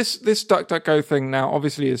 So this DuckDuckGo thing now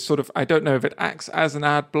obviously is sort of, I don't know if it acts as an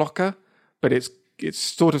ad blocker, but it's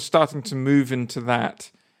sort of starting to move into that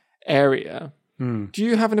area. Do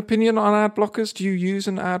you have an opinion on ad blockers? Do you use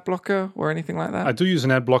an ad blocker or anything like that? I do use an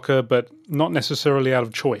ad blocker, but not necessarily out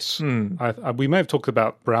of choice. We may have talked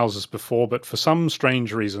about browsers before, but for some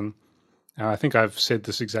strange reason, I think I've said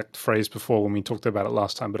this exact phrase before when we talked about it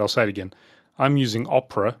last time, but I'll say it again. I'm using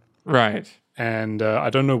Opera. Right. And I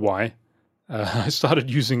don't know why. I started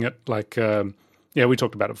using it we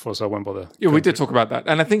talked about it before, so I won't bother. Yeah, we did talk about that.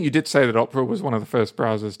 And I think you did say that Opera was one of the first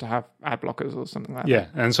browsers to have ad blockers or something like that. Yeah,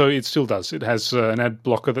 and so it still does. It has an ad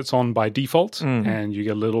blocker that's on by default, and you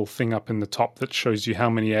get a little thing up in the top that shows you how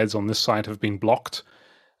many ads on this site have been blocked.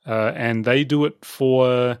 And they do it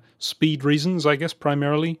for speed reasons, I guess,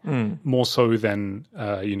 primarily, more so than,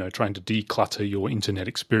 trying to declutter your internet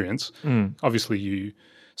experience. Obviously,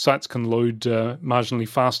 sites can load marginally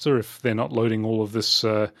faster if they're not loading all of this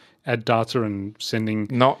ad data and sending...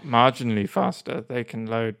 Not marginally faster. They can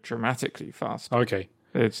load dramatically faster. Okay.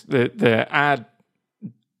 It's the ad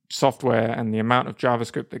software and the amount of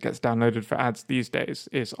JavaScript that gets downloaded for ads these days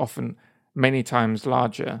is often many times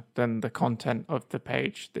larger than the content of the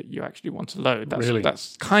page that you actually want to load.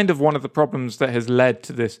 That's kind of one of the problems that has led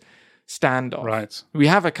to this standoff. Right. We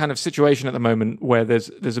have a kind of situation at the moment where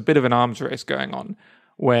there's a bit of an arms race going on,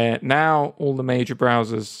 where now all the major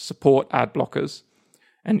browsers support ad blockers.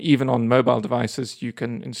 And even on mobile devices, you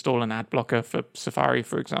can install an ad blocker for Safari,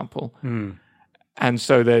 for example. And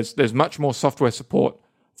so there's much more software support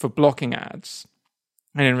for blocking ads.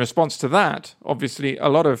 And in response to that, obviously, a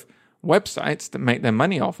lot of websites that make their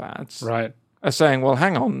money off ads are saying, well,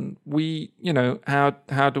 hang on,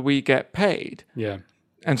 how do we get paid? Yeah.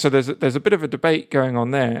 And so there's a bit of a debate going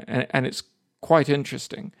on there, and it's quite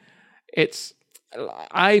interesting.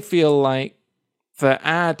 I feel like the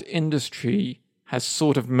ad industry has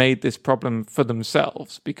sort of made this problem for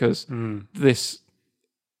themselves because this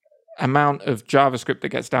amount of JavaScript that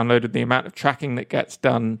gets downloaded, the amount of tracking that gets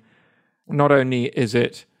done, not only is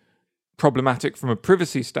it problematic from a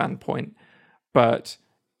privacy standpoint, but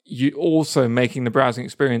you also making the browsing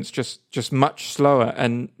experience just much slower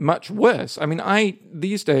and much worse. I mean, I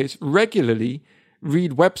these days regularly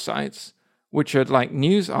read websites which are like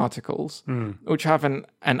news articles, which have an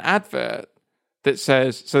advert that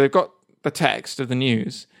says, so they've got the text of the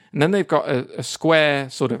news, and then they've got a square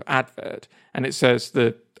sort of advert, and it says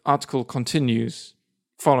the article continues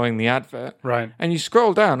following the advert. Right. And you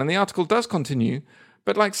scroll down, and the article does continue,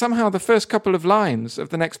 but like somehow the first couple of lines of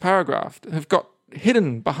the next paragraph have got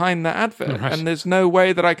hidden behind the advert, and there's no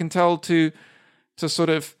way that I can tell to sort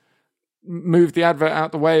of move the advert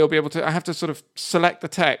out the way or be able to. I have to sort of select the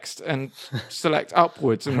text and select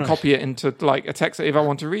upwards and copy it into like a text if I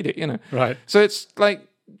want to read it. Right. So it's like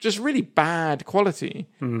just really bad quality.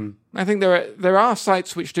 I think there are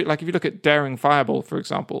sites which do, like if you look at Daring Fireball, for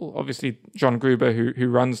example, obviously John Gruber, who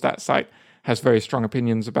runs that site, has very strong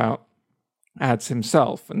opinions about ads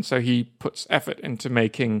himself, and so he puts effort into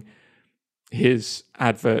making his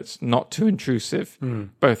adverts not too intrusive,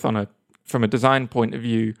 both from a design point of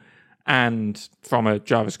view and from a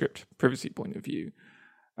JavaScript privacy point of view.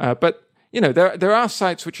 But there are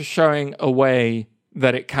sites which are showing a way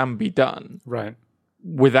that it can be done, right,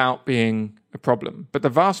 without being a problem. But the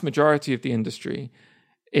vast majority of the industry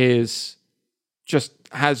has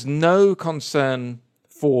no concern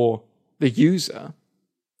for the user,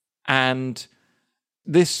 and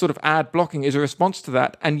this sort of ad blocking is a response to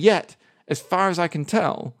that. And yet, as far as I can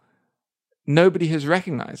tell, nobody has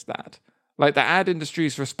recognized that. Like the ad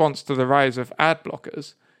industry's response to the rise of ad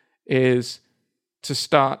blockers is to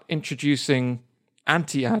start introducing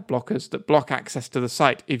anti-ad blockers that block access to the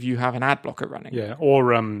site if you have an ad blocker running. Yeah,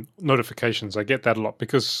 or notifications. I get that a lot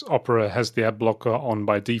because Opera has the ad blocker on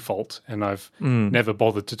by default, and I've never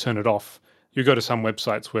bothered to turn it off. You go to some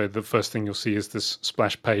websites where the first thing you'll see is this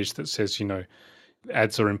splash page that says,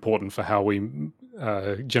 ads are important for how we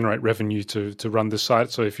generate revenue to run this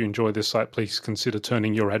site. So if you enjoy this site, please consider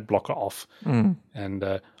turning your ad blocker off. And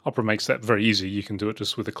Opera makes that very easy. You can do it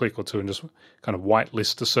just with a click or two and just kind of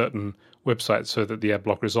whitelist a certain website so that the ad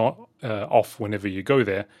blocker is off whenever you go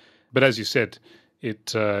there. But as you said, it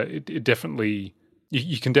definitely,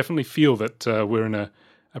 you can definitely feel that we're in a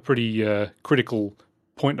pretty critical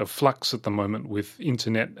point of flux at the moment with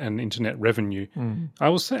internet and internet revenue. I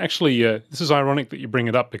was actually, this is ironic that you bring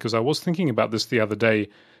it up, because I was thinking about this the other day,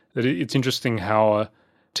 that it's interesting how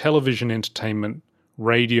television entertainment,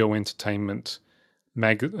 radio entertainment,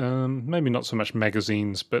 maybe not so much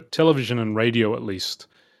magazines, but television and radio at least,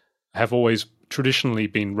 have always traditionally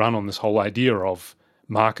been run on this whole idea of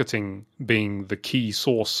marketing being the key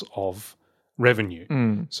source of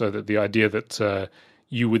revenue. So that the idea that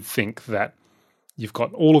you would think that you've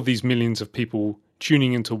got all of these millions of people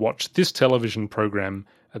tuning in to watch this television program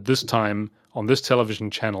at this time on this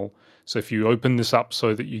television channel. So if you open this up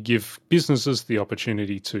so that you give businesses the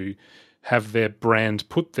opportunity to have their brand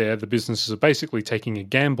put there, the businesses are basically taking a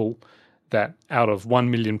gamble that out of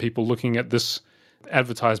 1 million people looking at this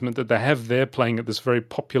advertisement that they have there playing at this very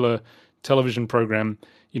popular television program,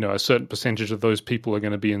 a certain percentage of those people are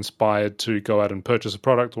going to be inspired to go out and purchase a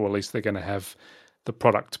product, or at least they're going to have the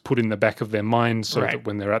product put in the back of their mind so that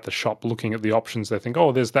when they're at the shop looking at the options, they think,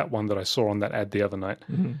 oh, there's that one that I saw on that ad the other night.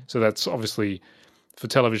 So that's obviously for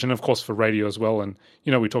television, of course, for radio as well. And,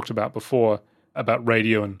 we talked about before about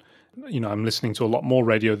radio, and, I'm listening to a lot more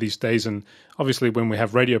radio these days. And obviously when we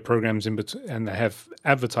have radio programs and they have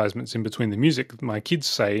advertisements in between the music, my kids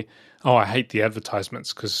say, oh, I hate the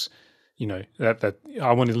advertisements because that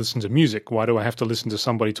I want to listen to music. Why do I have to listen to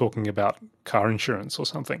somebody talking about car insurance or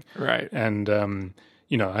something? Right. And,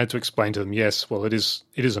 I had to explain to them, yes, well, it is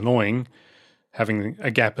annoying having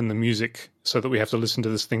a gap in the music so that we have to listen to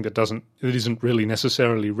this thing that isn't really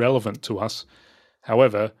necessarily relevant to us.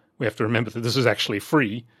 However, we have to remember that this is actually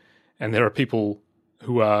free, and there are people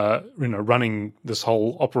who are, running this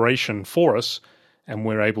whole operation for us, and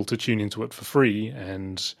we're able to tune into it for free.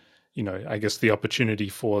 And I guess the opportunity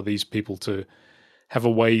for these people to have a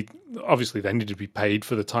way, obviously they need to be paid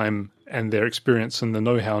for the time and their experience and the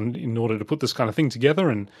know-how in order to put this kind of thing together,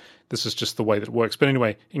 and this is just the way that it works. But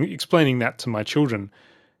anyway, explaining that to my children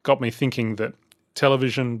got me thinking that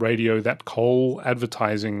television, radio, that whole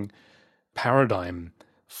advertising paradigm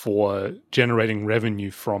for generating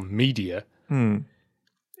revenue from media,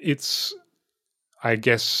 it's, I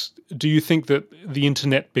guess, do you think that the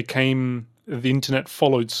internet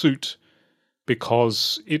followed suit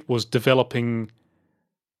because it was developing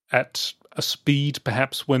at a speed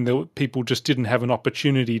perhaps when people just didn't have an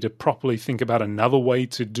opportunity to properly think about another way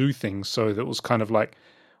to do things? So that was kind of like,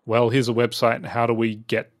 well, here's a website, how do we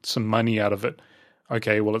get some money out of it?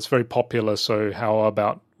 Okay, well, it's very popular, so how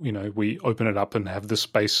about, we open it up and have this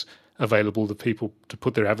space available to people to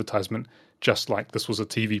put their advertisement, just like this was a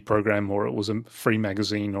TV program, or it was a free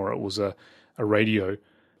magazine, or it was a radio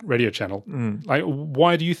channel. Like,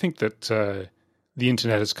 why do you think that the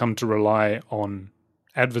internet has come to rely on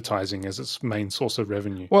advertising as its main source of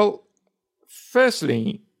revenue? Well,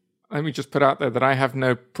 firstly, let me just put out there that I have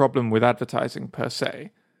no problem with advertising per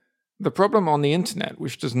se. The problem on the internet,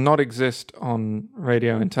 which does not exist on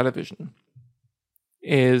radio and television,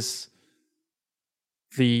 is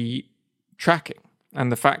the tracking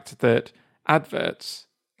and the fact that adverts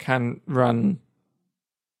can run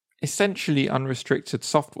essentially unrestricted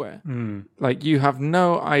software. Like, you have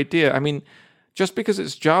no idea. I mean, just because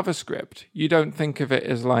it's JavaScript, you don't think of it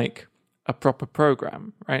as like a proper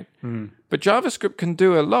program, right? But JavaScript can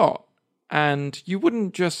do a lot, and you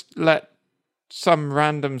wouldn't just let some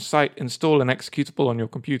random site install an executable on your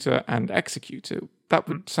computer and execute it. That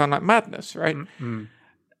would sound like madness, right?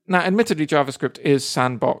 Now, admittedly, JavaScript is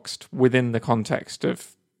sandboxed within the context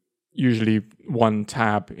of usually one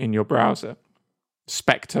tab in your browser.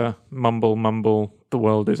 Spectre, mumble, the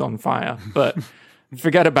world is on fire. But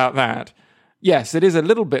forget about that. Yes, it is a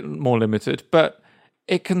little bit more limited, but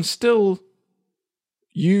it can still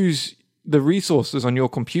use the resources on your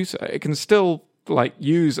computer. It can still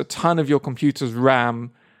use a ton of your computer's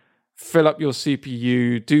RAM, fill up your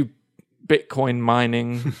CPU, do Bitcoin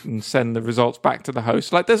mining and send the results back to the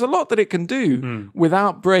host. There's a lot that it can do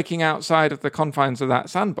without breaking outside of the confines of that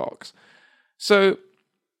sandbox. So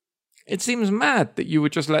it seems mad that you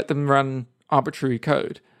would just let them run arbitrary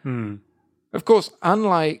code. Of course,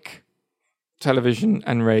 unlike television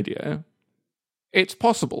and radio, it's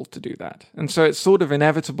possible to do that. And so it's sort of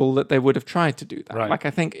inevitable that they would have tried to do that. Right.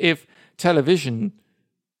 I think if television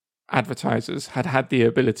advertisers had the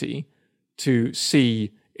ability to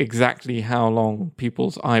see exactly how long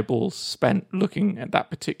people's eyeballs spent looking at that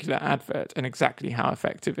particular advert and exactly how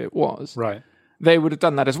effective it was, Right. they would have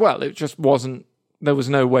done that as well. It just wasn't, there was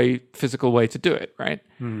no physical way to do it, right?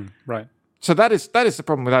 Right. So that is the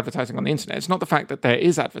problem with advertising on the internet. It's not the fact that there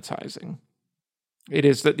is advertising. It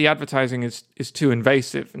is that the advertising is too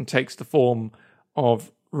invasive and takes the form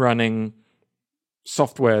of running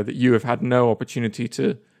software that you have had no opportunity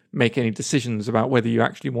to make any decisions about whether you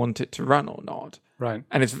actually want it to run or not. Right.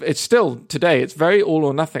 And it's still, today, it's very all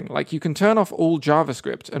or nothing. Like, you can turn off all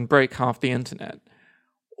JavaScript and break half the internet.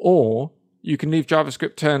 Or you can leave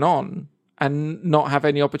JavaScript turned on and not have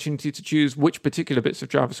any opportunity to choose which particular bits of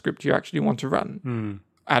JavaScript you actually want to run.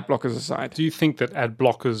 Ad blockers aside. Do you think that ad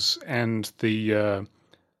blockers and the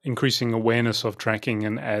increasing awareness of tracking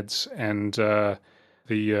and ads and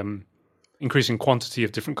the increasing quantity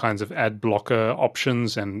of different kinds of ad blocker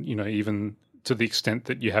options, and even to the extent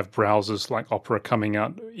that you have browsers like Opera coming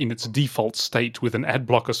out in its default state with an ad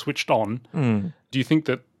blocker switched on, do you think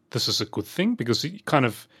that this is a good thing? Because it kind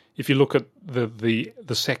of, if you look at the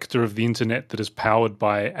sector of the internet that is powered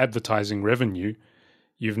by advertising revenue,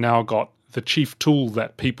 you've now got the chief tool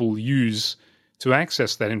that people use to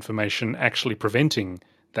access that information actually preventing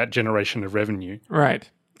that generation of revenue. Right.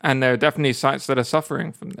 And there are definitely sites that are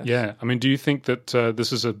suffering from this. Yeah. I mean, do you think that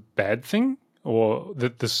this is a bad thing, or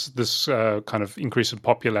that this kind of increase in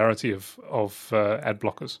popularity of ad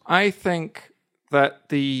blockers? I think that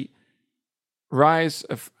the rise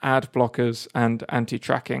of ad blockers and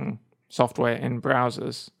anti-tracking software in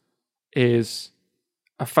browsers is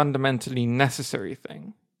a fundamentally necessary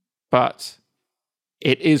thing, but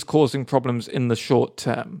it is causing problems in the short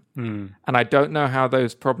term. And I don't know how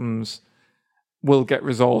those problems will get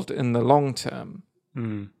resolved in the long term,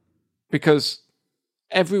 because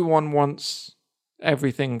everyone wants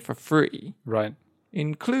everything for free, right?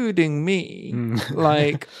 Including me.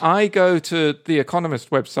 Like, I go to the Economist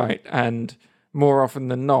website and more often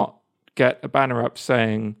than not get a banner up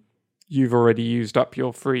saying, you've already used up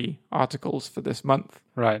your free articles for this month.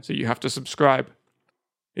 Right. So you have to subscribe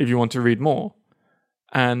if you want to read more.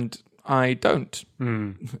 And I don't.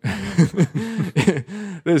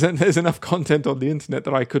 There's enough content on the internet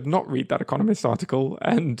that I could not read that Economist article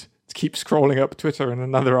and keep scrolling up Twitter and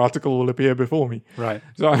another article will appear before me. Right.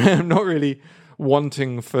 So I'm not really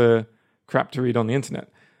wanting for crap to read on the internet.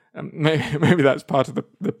 Maybe that's part of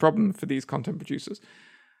the problem for these content producers.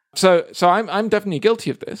 So I'm definitely guilty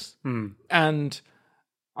of this. And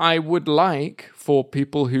I would like for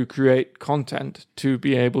people who create content to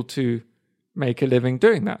be able to make a living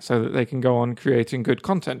doing that, so that they can go on creating good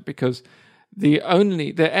content, because the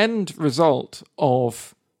end result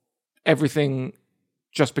of everything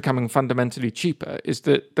just becoming fundamentally cheaper is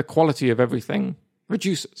that the quality of everything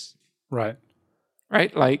reduces. Right.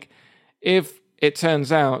 Right? Like, if it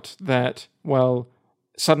turns out that, well,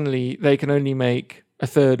 suddenly they can only make a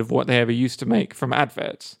third of what they ever used to make from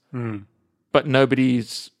adverts, but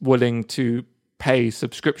nobody's willing to pay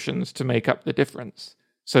subscriptions to make up the difference.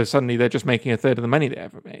 So suddenly they're just making a third of the money they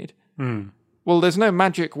ever made. Well, there's no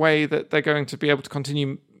magic way that they're going to be able to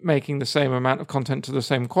continue making the same amount of content to the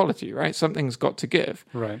same quality, right? Something's got to give.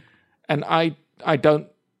 Right. And I don't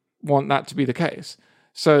want that to be the case.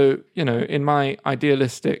 So, in my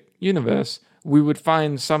idealistic universe, we would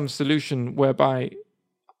find some solution whereby,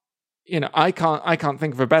 I can't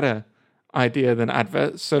think of a better idea than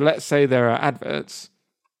adverts. So let's say there are adverts,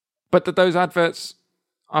 but that those adverts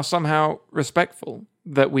are somehow respectful,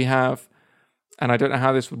 that we have, and I don't know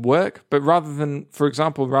how this would work, but rather than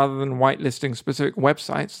whitelisting specific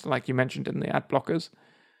websites, like you mentioned in the ad blockers,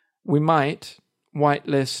 we might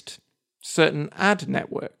whitelist certain ad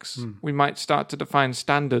networks. We might start to define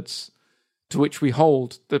standards to which we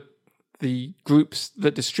hold the groups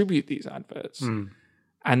that distribute these adverts.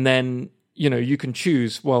 And then, you can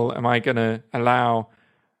choose, well, am I going to allow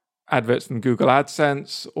adverts from Google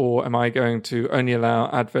AdSense, or am I going to only allow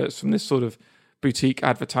adverts from this sort of boutique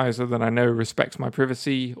advertiser that I know respects my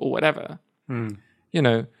privacy, or whatever?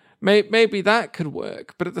 Maybe that could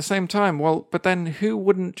work. But at the same time, well, but then who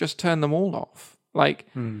wouldn't just turn them all off? Like,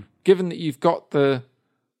 given that you've got the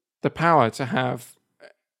power to have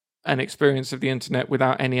an experience of the internet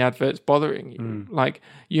without any adverts bothering you, like,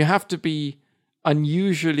 you have to be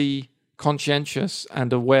unusually conscientious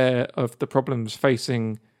and aware of the problems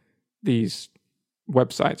facing these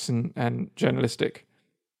websites and journalistic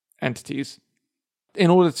entities in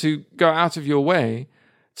order to go out of your way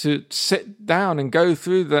to sit down and go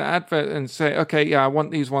through the advert and say, okay, yeah, I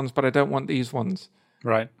want these ones, but I don't want these ones.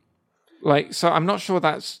 Right. Like, so I'm not sure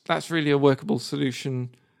that's really a workable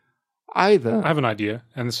solution either. I have an idea,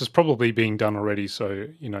 and this is probably being done already, so,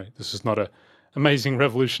 this is not amazing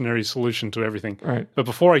revolutionary solution to everything. Right. But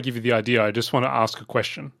before I give you the idea, I just want to ask a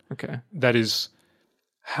question. Okay. That is,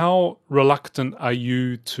 how reluctant are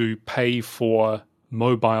you to pay for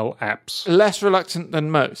mobile apps? Less reluctant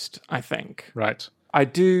than most, I think. Right. I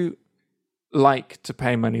do like to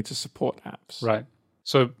pay money to support apps. Right.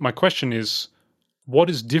 So my question is, what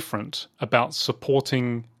is different about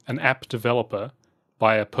supporting an app developer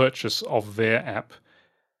by a purchase of their app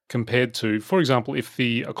compared to, for example, if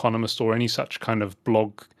The Economist or any such kind of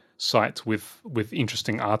blog site with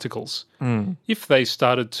interesting articles, if they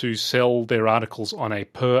started to sell their articles on a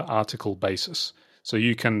per article basis, so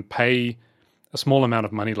you can pay a small amount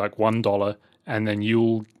of money, like $1, and then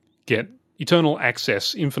you'll get eternal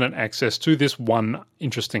access, infinite access to this one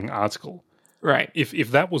interesting article. Right.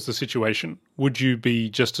 If that was the situation, would you be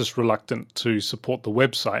just as reluctant to support the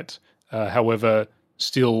website, however,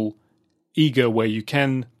 still eager where you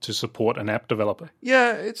can to support an app developer?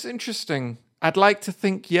 Yeah, it's interesting. I'd like to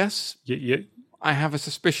think yes. Yeah. I have a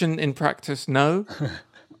suspicion in practice, no.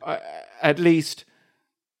 At least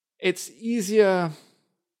it's easier.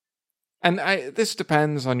 And this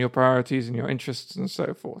depends on your priorities and your interests and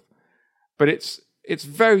so forth. But it's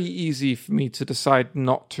very easy for me to decide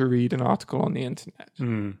not to read an article on the internet.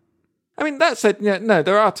 I mean, that said, no,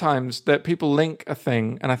 there are times that people link a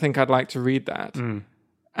thing and I think I'd like to read that.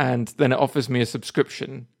 And then it offers me a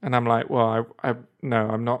subscription. And I'm like, well, I'm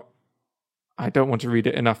not. I don't want to read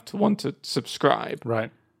it enough to want to subscribe.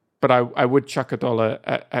 Right. But I would chuck $1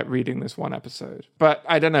 at reading this one episode. But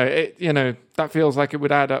I don't know. That feels like it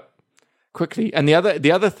would add up quickly. And the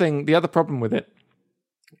other problem with it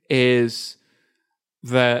is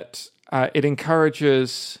that it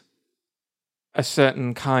encourages a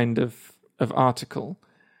certain kind of article.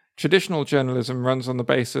 Traditional journalism runs on the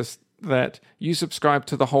basis that you subscribe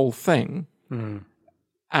to the whole thing,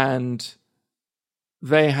 and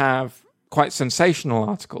they have quite sensational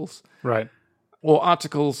articles. Right. Or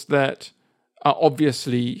articles that are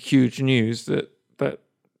obviously huge news that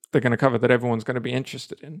they're going to cover, that everyone's going to be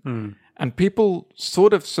interested in. And people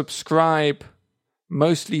sort of subscribe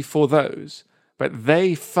mostly for those, but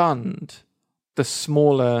they fund the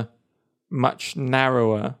smaller, much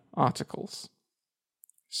narrower articles.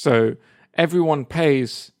 So everyone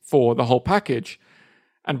pays for the whole package.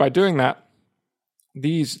 And by doing that,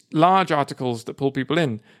 these large articles that pull people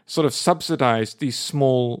in sort of subsidize these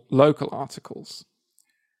small local articles.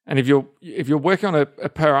 And if you're working on a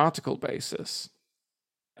per article basis,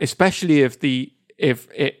 especially if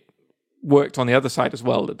it worked on the other side as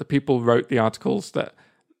well, that the people wrote the articles that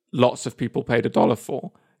lots of people paid $1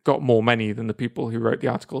 for, got more money than the people who wrote the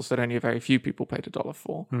articles that only a very few people paid $1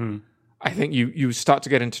 for. I think you start to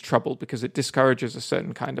get into trouble because it discourages a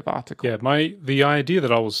certain kind of article. Yeah, the idea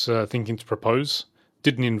that I was thinking to propose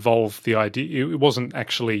didn't involve the idea. It wasn't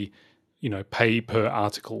actually, pay per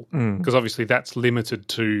article, because obviously that's limited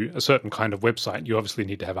to a certain kind of website. You obviously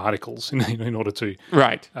need to have articles in order to.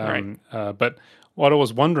 Right. But what I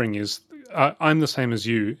was wondering is, I'm the same as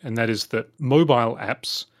you, and that is that mobile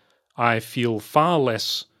apps, I feel far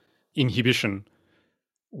less inhibition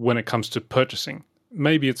when it comes to purchasing.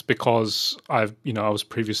 Maybe it's because I was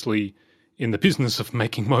previously in the business of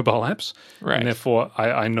making mobile apps, right. And therefore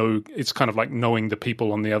I know it's kind of like knowing the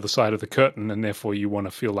people on the other side of the curtain, and therefore you want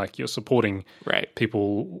to feel like you're supporting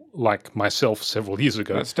people like myself several years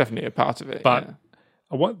ago. That's definitely a part of it. But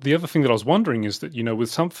the other thing that I was wondering is that, with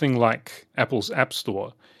something like Apple's App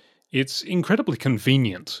Store, it's incredibly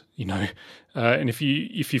convenient, and if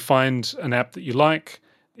you find an app that you like,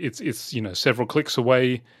 it's several clicks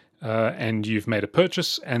away. And you've made a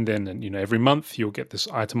purchase, and then every month you'll get this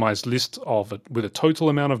itemized list with a total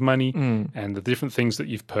amount of money and the different things that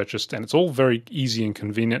you've purchased, and it's all very easy and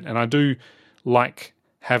convenient. And I do like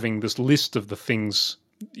having this list of the things,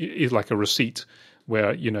 like a receipt,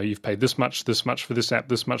 where you've paid this much for this app,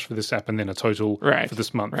 this much for this app, and then a total for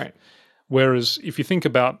this month. Right. Whereas if you think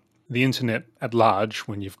about the internet at large,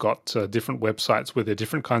 when you've got different websites where there are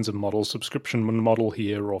different kinds of models, subscription model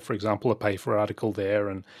here, or for example, a pay for article there,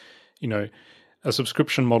 and a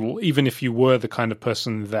subscription model, even if you were the kind of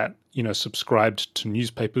person that, subscribed to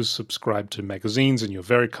newspapers, subscribed to magazines, and you're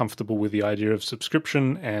very comfortable with the idea of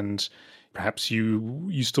subscription, and perhaps you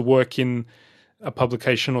used to work in a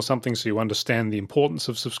publication or something, so you understand the importance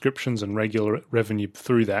of subscriptions and regular revenue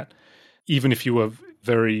through that. Even if you were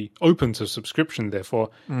very open to subscription, therefore,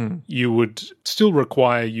 you would still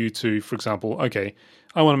require you to, for example, okay,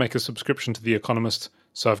 I want to make a subscription to The Economist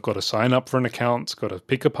So I've got to sign up for an account, got to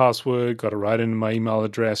pick a password, got to write in my email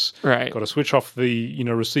address, Right. got to switch off the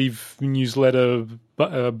receive newsletter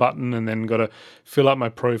button, and then got to fill out my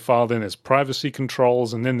profile. Then there's privacy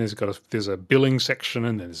controls, and then there's a billing section,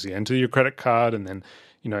 and then there's the enter your credit card, and then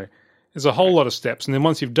there's a whole lot of steps. And then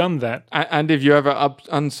once you've done that, and if you ever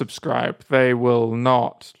unsubscribe, they will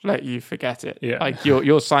not let you forget it. Yeah. Like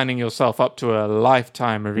you're signing yourself up to a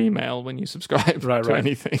lifetime of email when you subscribe to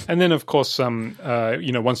anything. And then, of course,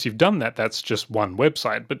 once you've done that, that's just one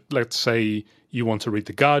website. But let's say you want to read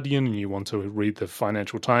The Guardian, and you want to read the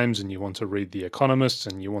Financial Times, and you want to read The Economist,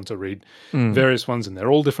 and you want to read various ones, and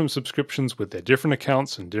they're all different subscriptions with their different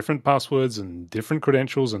accounts and different passwords and different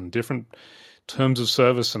credentials and different terms of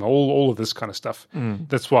service and all of this kind of stuff.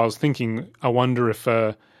 That's why I was thinking, I wonder if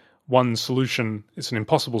one solution, it's an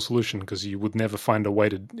impossible solution because you would never find a way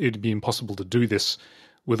it'd be impossible to do this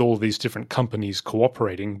with all these different companies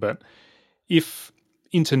cooperating. But if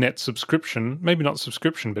internet subscription, maybe not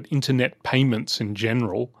subscription, but internet payments in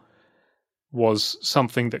general was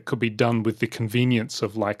something that could be done with the convenience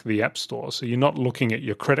of like the App Store. So you're not looking at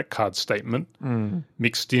your credit card statement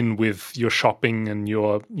mixed in with your shopping and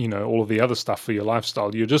your, all of the other stuff for your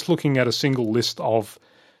lifestyle. You're just looking at a single list of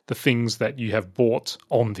the things that you have bought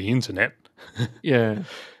on the internet. Yeah.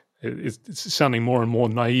 It's sounding more and more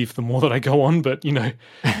naive the more that I go on, but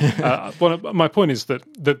my point is that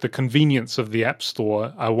the convenience of the App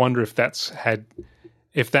Store, I wonder if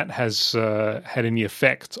that has had any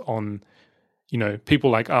effect on people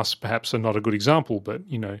like us. Perhaps are not a good example, but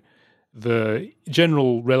the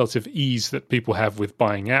general relative ease that people have with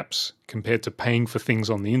buying apps compared to paying for things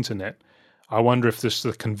on the internet. I wonder if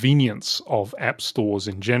the convenience of app stores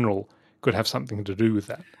in general could have something to do with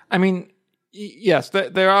that. I mean, yes,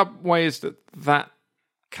 there are ways that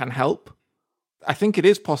can help. I think it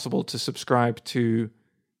is possible to subscribe to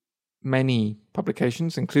many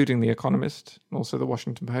publications, including The Economist, and also The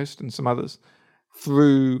Washington Post and some others,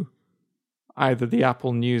 through either the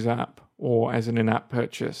Apple News app or as an in-app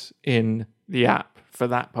purchase in the app for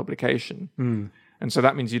that publication. And so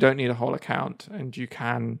that means you don't need a whole account, and you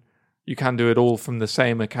can do it all from the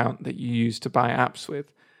same account that you use to buy apps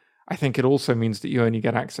with. I think it also means that you only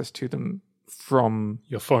get access to them from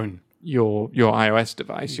your phone, your iOS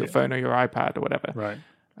device, your phone or your iPad or whatever. Right.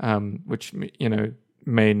 Which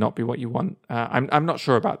may not be what you want. I'm not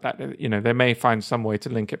sure about that. They may find some way to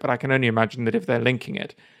link it, but I can only imagine that if they're linking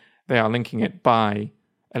it, they are linking it by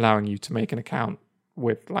allowing you to make an account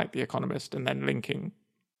with like The Economist and then linking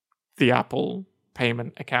the Apple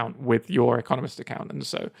payment account with your Economist account. And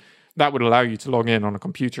so that would allow you to log in on a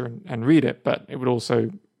computer and read it, but it would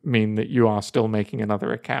also mean that you are still making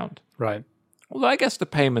another account. Right. Although I guess the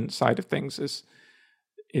payment side of things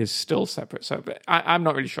is still separate. So I'm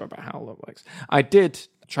not really sure about how that works. I did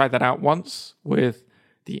try that out once with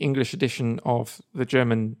the English edition of the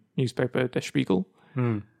German newspaper Der Spiegel,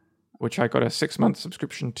 which I got a 6-month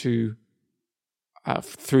subscription to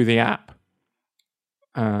through the app.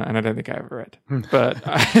 And I don't think I ever read.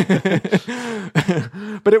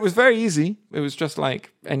 But it was very easy. It was just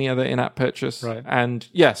like any other in-app purchase. Right. And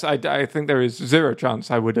yes, I think there is zero chance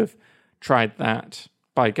I would have tried that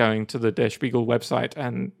by going to the Der Spiegel website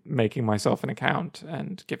and making myself an account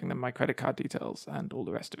and giving them my credit card details and all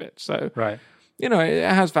the rest of it. So, right. It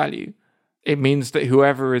has value. It means that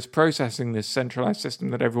whoever is processing this centralized system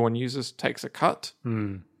that everyone uses takes a cut.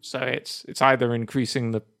 So it's either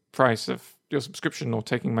increasing the price of your subscription or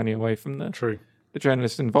taking money away from the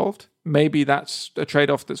journalist involved. Maybe that's a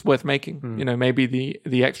trade-off that's worth making. Maybe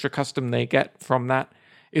the extra custom they get from that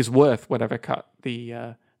is worth whatever cut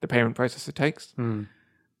the payment processor takes.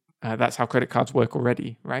 That's how credit cards work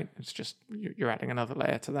already, right? It's just you're adding another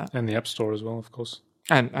layer to that. And the App Store as well, of course.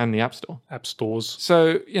 And the App Store. App stores.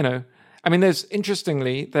 So,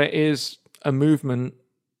 interestingly, there is a movement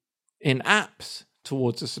in apps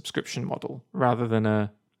towards a subscription model rather than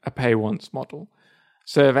a pay once model.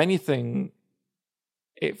 So if anything,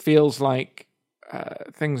 it feels like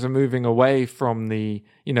things are moving away from the,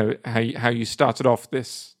 how you started off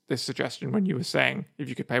this suggestion when you were saying if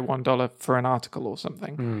you could pay $1 for an article or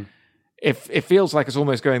something. If it feels like it's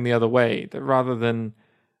almost going the other way, that rather than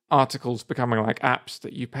articles becoming like apps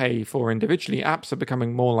that you pay for individually, apps are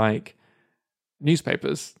becoming more like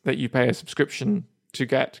newspapers that you pay a subscription to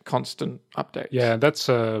get constant updates. Yeah, that's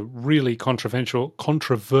a really controversial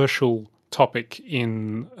topic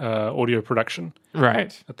in audio production,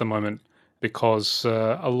 right, at the moment, because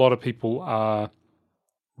a lot of people are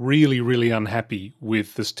really, really unhappy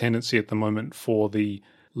with this tendency at the moment for the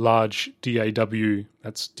large DAW,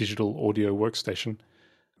 that's digital audio workstation,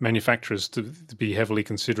 manufacturers to be heavily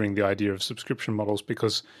considering the idea of subscription models,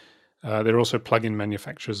 because There are also plugin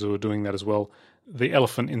manufacturers who are doing that as well. The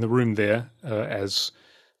elephant in the room there, as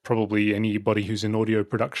probably anybody who's in audio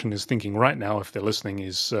production is thinking right now, if they're listening,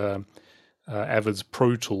 is Avid's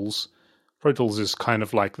Pro Tools. Pro Tools is kind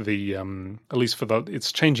of like the, at least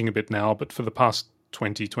it's changing a bit now, but for the past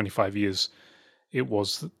 20, 25 years, it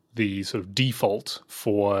was the sort of default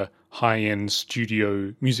for high-end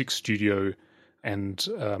music studio, and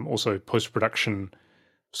also post-production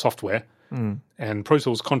software. And Pro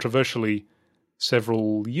Tools, controversially,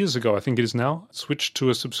 several years ago, I think it is now, switched to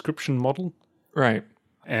a subscription model. Right.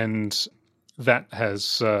 And that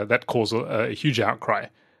has that caused a huge outcry.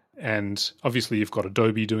 And obviously, you've got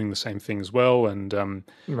Adobe doing the same thing as well. And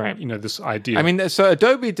right. This idea. I mean, so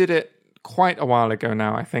Adobe did it quite a while ago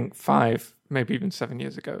now. I think 5, maybe even 7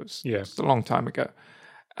 years ago. It's a long time ago.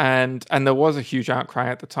 And there was a huge outcry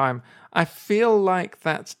at the time. I feel like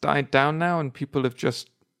that's died down now, and people have just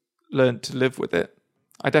learned to live with it.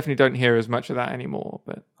 I definitely don't hear as much of that anymore.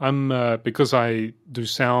 But I'm because I do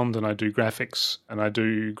sound and I do graphics, and I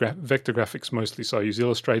do vector graphics mostly. So I use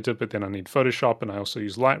Illustrator, but then I need Photoshop, and I also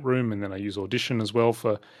use Lightroom, and then I use Audition as well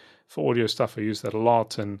for audio stuff. I use that a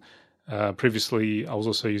lot. And previously, I was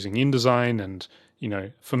also using InDesign, and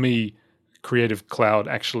for me, Creative Cloud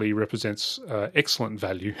actually represents excellent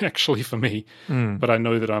value, actually, for me. But I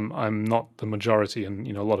know that I'm not the majority, and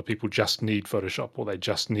a lot of people just need Photoshop, or they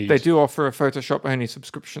just need. They do offer a Photoshop only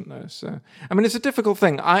subscription, though. So I mean, it's a difficult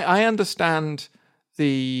thing. I understand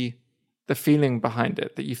the feeling behind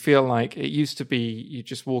it, that you feel like it used to be you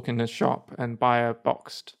just walk in a shop and buy a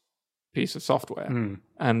boxed piece of software,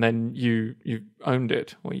 and then you owned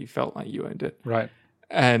it, or you felt like you owned it, right?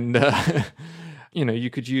 And you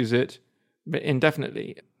could use it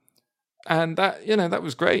indefinitely, and that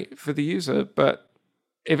was great for the user. But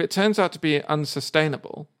if it turns out to be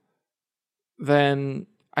unsustainable, then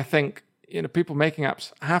I think people making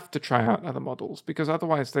apps have to try out other models, because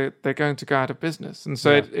otherwise they're going to go out of business. And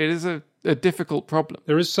so it is a difficult problem.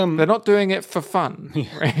 There is some. They're not doing it for fun,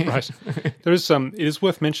 right? Right. There is some. It is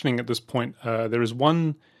worth mentioning at this point. There is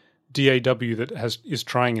one DAW that is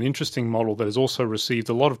trying an interesting model that has also received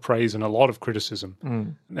a lot of praise and a lot of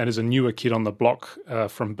criticism. That is a newer kid on the block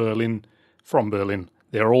from Berlin.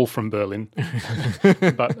 They're all from Berlin.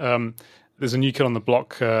 But there's a new kid on the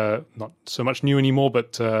block, not so much new anymore,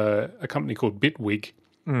 but a company called Bitwig.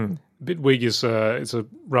 Bitwig is it's a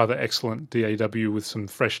rather excellent DAW with some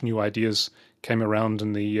fresh new ideas. Came around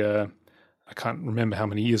in the I can't remember how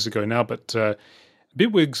many years ago now, but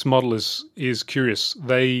Bitwig's model is curious.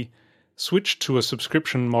 They switched to a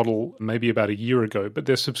subscription model maybe about a year ago, but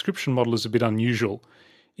their subscription model is a bit unusual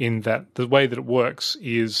in that the way that it works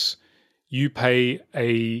is you pay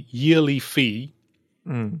a yearly fee,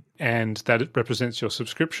 and that it represents your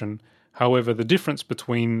subscription. However, the difference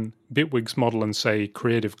between Bitwig's model and, say,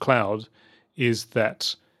 Creative Cloud is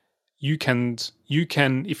that you can,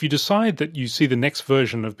 if you decide that you see the next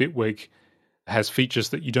version of Bitwig has features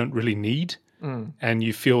that you don't really need, and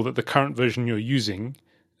you feel that the current version you're using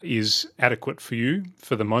is adequate for you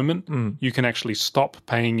for the moment, you can actually stop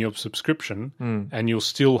paying your subscription, and you'll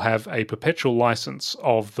still have a perpetual license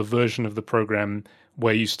of the version of the program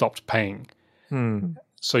where you stopped paying.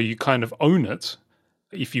 So you kind of own it.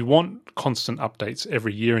 If you want constant updates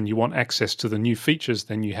every year and you want access to the new features,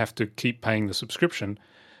 then you have to keep paying the subscription.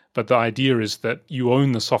 But the idea is that you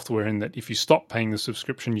own the software, and that if you stop paying the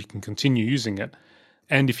subscription, you can continue using it.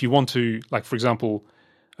 And if you want to, like, for example,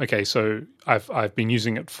 okay, so I've been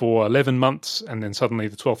using it for 11 months, and then suddenly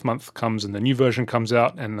the 12th month comes and the new version comes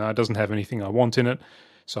out, and it doesn't have anything I want in it,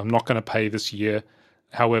 so I'm not going to pay this year.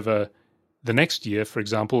 However, the next year, for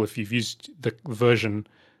example, if you've used the version,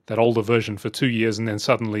 that older version, for 2 years, and then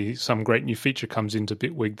suddenly some great new feature comes into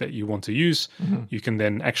Bitwig that you want to use, you can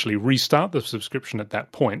then actually restart the subscription at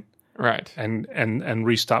that point. Right. And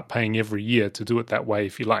restart paying every year to do it that way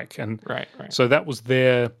if you like. And right. So that was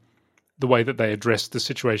the way that they addressed the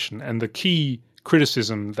situation. And the key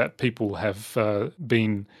criticism that people have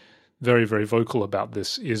been very, very vocal about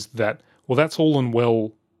this is that, well, that's all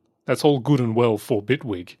good and well for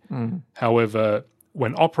Bitwig. However,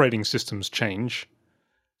 when operating systems change,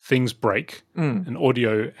 things break, and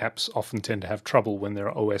audio apps often tend to have trouble when there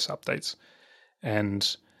are OS updates.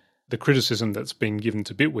 And the criticism that's been given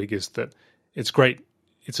to Bitwig is that it's great,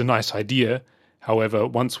 it's a nice idea. However,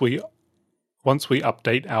 once we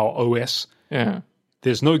update our OS,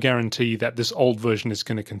 there's no guarantee that this old version is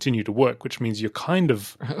going to continue to work, which means you're kind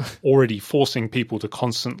of already forcing people to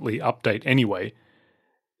constantly update anyway.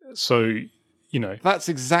 So, That's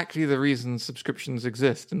exactly the reason subscriptions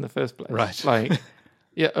exist in the first place. Right. Like,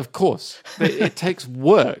 Yeah, of course. It takes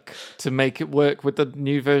work to make it work with the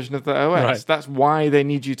new version of the OS. Right. That's why they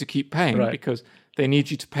need you to keep paying, Right. because they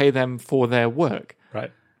need you to pay them for their work.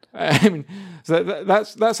 Right. I mean, so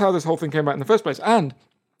that's how this whole thing came about in the first place. And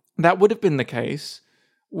that would have been the case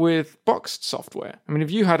with boxed software. I mean,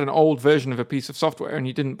 if you had an old version of a piece of software and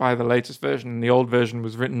you didn't buy the latest version and the old version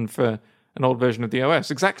was written for an old version of the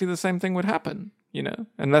OS, exactly the same thing would happen,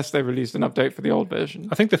 unless they released an update for the old version.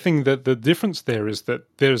 I think the difference there is that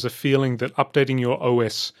there's a feeling that updating your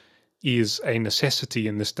OS is a necessity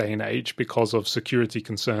in this day and age because of security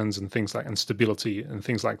concerns and things like, and stability and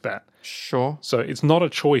things like that. Sure. So it's not a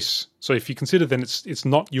choice. So if you consider, then it's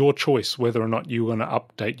not your choice whether or not you're going to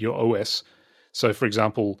update your OS. So for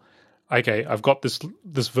example, okay, I've got this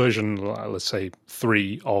version, let's say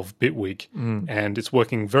 3 of Bitwig, and it's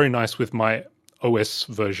working very nice with my OS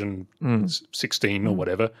version 16 or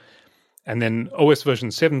whatever. And then OS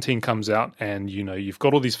version 17 comes out, and you've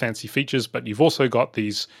got all these fancy features, but you've also got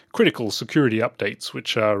these critical security updates,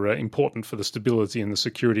 which are important for the stability and the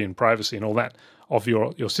security and privacy and all that of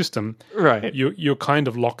your system. Right. You're kind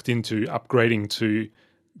of locked into upgrading to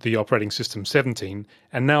the operating system 17,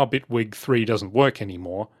 and now Bitwig 3 doesn't work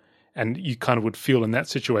anymore. And you kind of would feel in that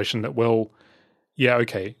situation that, well, yeah,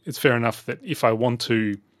 okay, it's fair enough that if I want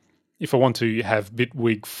to have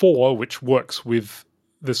Bitwig 4, which works with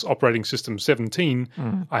this operating system 17,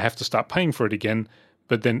 I have to start paying for it again.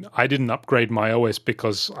 But then I didn't upgrade my OS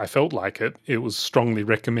because I felt like it. It was strongly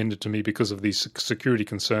recommended to me because of these security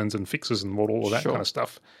concerns and fixes and all of that kind of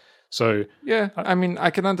stuff. So yeah, I mean,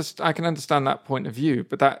 I can understand that point of view,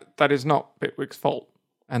 but that is not Bitwig's fault,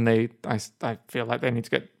 and I feel like they need to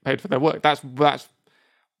get paid for their work. That's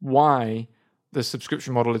why the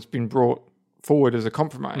subscription model has been brought forward as a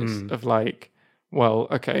compromise of like, well,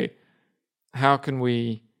 okay, how can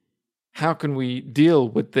we deal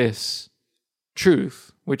with this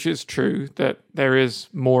truth, which is true, that there is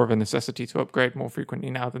more of a necessity to upgrade more frequently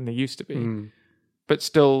now than there used to be, but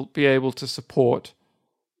still be able to support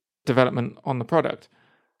development on the product.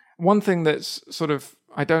 One thing that's sort of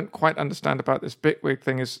I don't quite understand about this Bitwig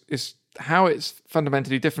thing is how it's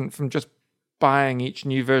fundamentally different from just buying each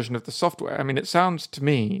new version of the software. I mean, it sounds to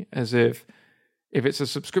me as if it's a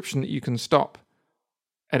subscription that you can stop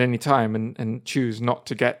at any time and choose not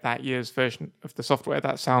to get that year's version of the software,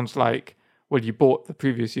 that sounds like, well, you bought the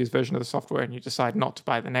previous year's version of the software and you decide not to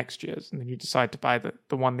buy the next year's, and then you decide to buy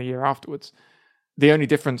the one the year afterwards. The only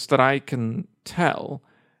difference that I can tell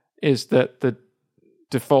is that the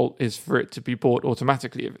default is for it to be bought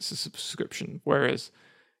automatically if it's a subscription, whereas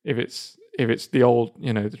if it's the old,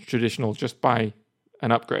 the traditional just buy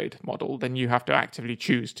an upgrade model, then you have to actively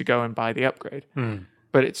choose to go and buy the upgrade.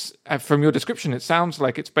 But it's from your description, it sounds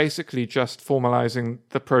like it's basically just formalizing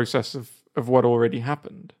the process of what already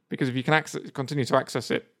happened. Because if you can continue to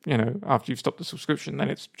access it, after you've stopped the subscription, then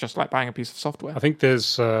it's just like buying a piece of software. I think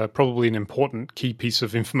there's probably an important key piece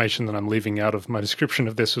of information that I'm leaving out of my description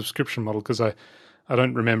of their subscription model, because I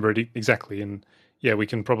don't remember it exactly. And yeah, we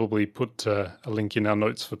can probably put a link in our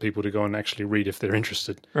notes for people to go and actually read if they're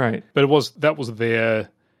interested. Right. But that was their,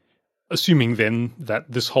 assuming then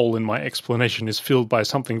that this hole in my explanation is filled by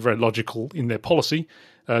something very logical in their policy,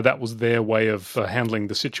 that was their way of handling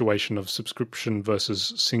the situation of subscription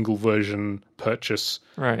versus single version purchase,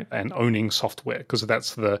 right, and owning software, because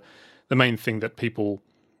that's the main thing that people,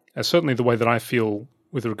 certainly the way that I feel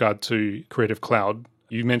with regard to Creative Cloud.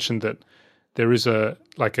 You mentioned that there is an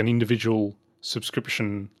individual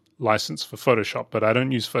subscription license for Photoshop, but I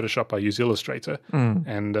don't use Photoshop, I use Illustrator.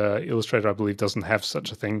 And Illustrator, I believe, doesn't have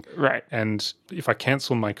such a thing. Right. And if I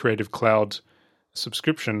cancel my Creative Cloud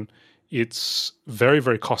subscription, it's very,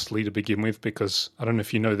 very costly to begin with, because I don't know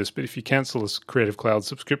if you know this, but if you cancel this Creative Cloud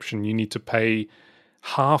subscription, you need to pay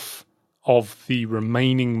half of the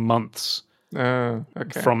remaining months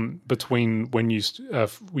from between when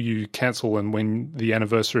you cancel and when the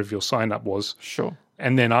anniversary of your sign up was. Sure.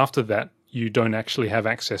 And then after that, you don't actually have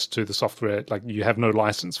access to the software, like you have no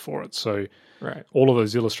license for it. So right, all of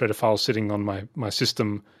those Illustrator files sitting on my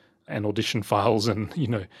system, and Audition files and,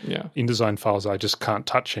 InDesign files, I just can't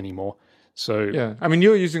touch anymore. So yeah, I mean,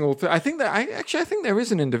 you're using all. I think there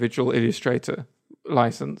is an individual Illustrator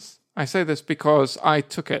license. I say this because I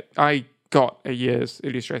took it. I got a year's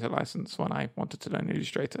Illustrator license when I wanted to learn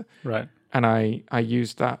Illustrator. Right. And I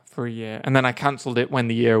used that for a year, and then I cancelled it when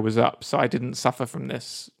the year was up, so I didn't suffer from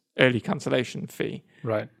this early cancellation fee.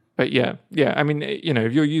 Right. But yeah. I mean,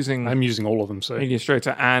 if you're using, I'm using all of them, so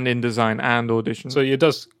Illustrator and InDesign and Audition. So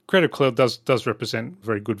Creative Cloud does represent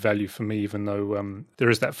very good value for me, even though there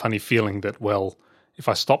is that funny feeling that, well, if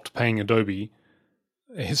I stopped paying Adobe,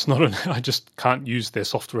 it's not. I just can't use their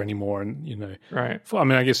software anymore, and Right. I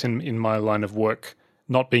mean, I guess in my line of work,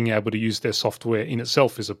 not being able to use their software in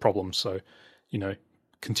itself is a problem. So,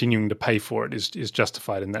 continuing to pay for it is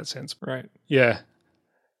justified in that sense. Right. Yeah.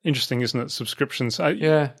 Interesting, isn't it? Subscriptions.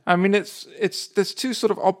 Yeah. I mean, it's there's two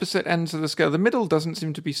sort of opposite ends of the scale. The middle doesn't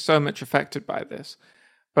seem to be so much affected by this,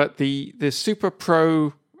 but the Super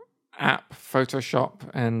Pro app, Photoshop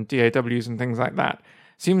and DAWs and things like that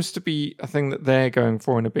seems to be a thing that they're going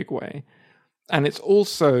for in a big way. And it's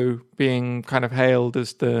also being kind of hailed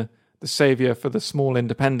as the savior for the small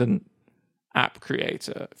independent app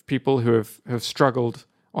creator, people who have struggled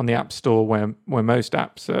on the App Store where most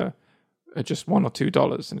apps are just $1 or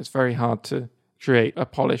 $2, and it's very hard to create a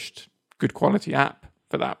polished, good quality app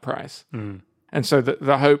for that price. And so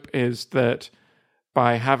the hope is that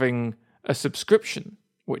by having a subscription,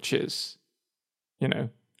 which is, $2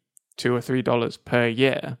 or $3 per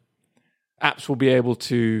year, apps will be able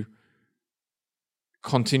to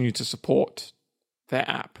continue to support their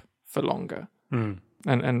app for longer.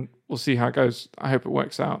 And we'll see how it goes. I hope it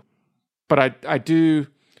works out. But I do,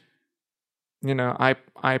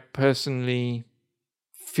 I personally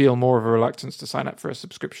feel more of a reluctance to sign up for a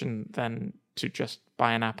subscription than to just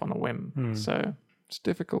buy an app on a whim. So it's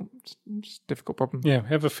difficult. It's a difficult problem. Yeah, I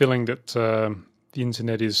have a feeling that the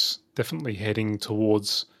internet is definitely heading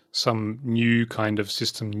towards some new kind of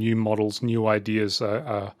system, new models, new ideas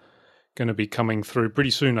are going to be coming through pretty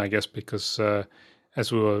soon, I guess, because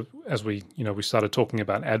as we started talking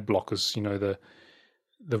about ad blockers,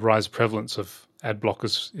 the rise prevalence of ad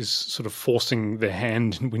blockers is sort of forcing their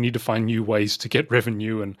hand. We need to find new ways to get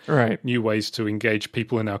revenue and new ways to engage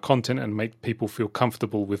people in our content and make people feel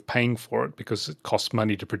comfortable with paying for it because it costs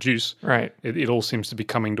money to produce. Right. It all seems to be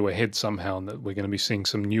coming to a head somehow, and that we're going to be seeing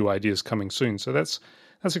some new ideas coming soon. So that's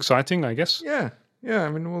exciting, I guess. Yeah. I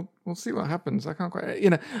mean, we'll see what happens. I can't quite.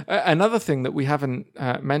 Another thing that we haven't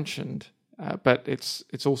mentioned, but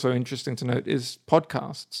it's also interesting to note, is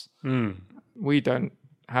podcasts. We don't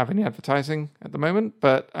have any advertising at the moment,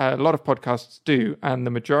 but a lot of podcasts do, and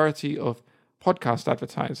the majority of podcast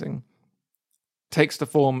advertising takes the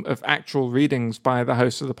form of actual readings by the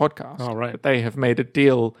hosts of the podcast. Oh, right. That they have made a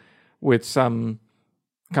deal with some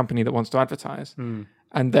company that wants to advertise,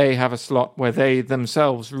 and they have a slot where they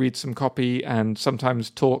themselves read some copy and sometimes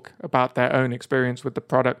talk about their own experience with the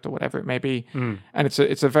product or whatever it may be. And it's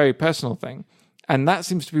a very personal thing, and that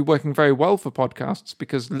seems to be working very well for podcasts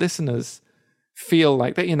because listeners feel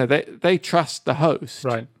like they trust the host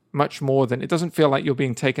much more than, it doesn't feel like you're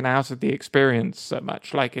being taken out of the experience so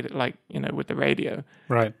much like with the radio,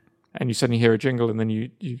 right? And you suddenly hear a jingle and then you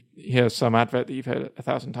hear some advert that you've heard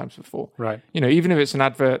 1,000 times before, right? Even if it's an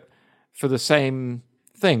advert for the same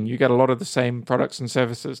thing, you get a lot of the same products and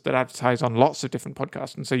services that advertise on lots of different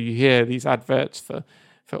podcasts, and so you hear these adverts for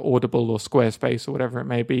Audible or Squarespace or whatever it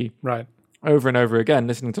may be, right, over and over again,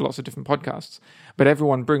 listening to lots of different podcasts. But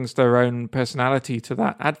everyone brings their own personality to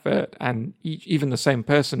that advert, and even the same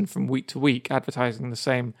person from week to week advertising the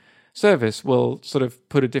same service will sort of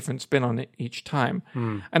put a different spin on it each time.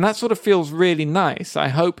 And that sort of feels really nice. I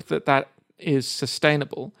hope that is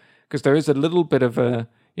sustainable, because there is a little bit of a,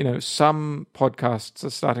 some podcasts are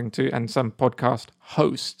starting to, and some podcast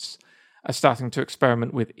hosts are starting to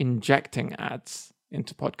experiment with injecting ads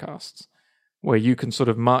into podcasts, where you can sort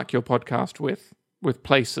of mark your podcast with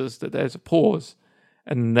places that there's a pause,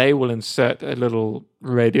 and they will insert a little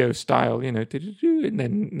radio style, and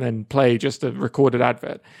then play just a recorded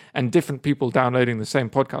advert. And different people downloading the same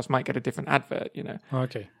podcast might get a different advert,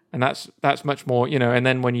 Okay. And that's much more, and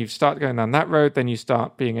then when you start going down that road, then you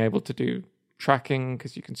start being able to do tracking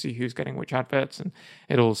because you can see who's getting which adverts, and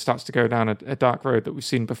it all starts to go down a dark road that we've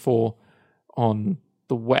seen before on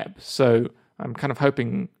the web. So I'm kind of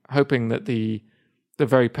hoping that the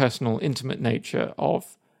very personal, intimate nature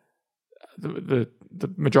of the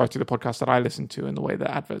majority of the podcasts that I listen to and the way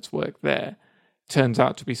that adverts work there turns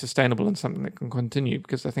out to be sustainable and something that can continue,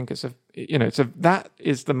 because I think that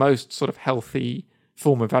is the most sort of healthy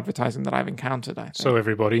form of advertising that I've encountered, I think. So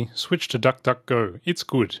everybody, switch to DuckDuckGo. It's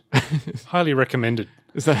good. Highly recommended.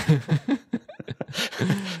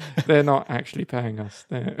 They're not actually paying us.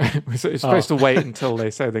 We're supposed to wait until they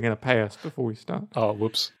say they're going to pay us before we start. Oh,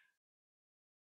 whoops.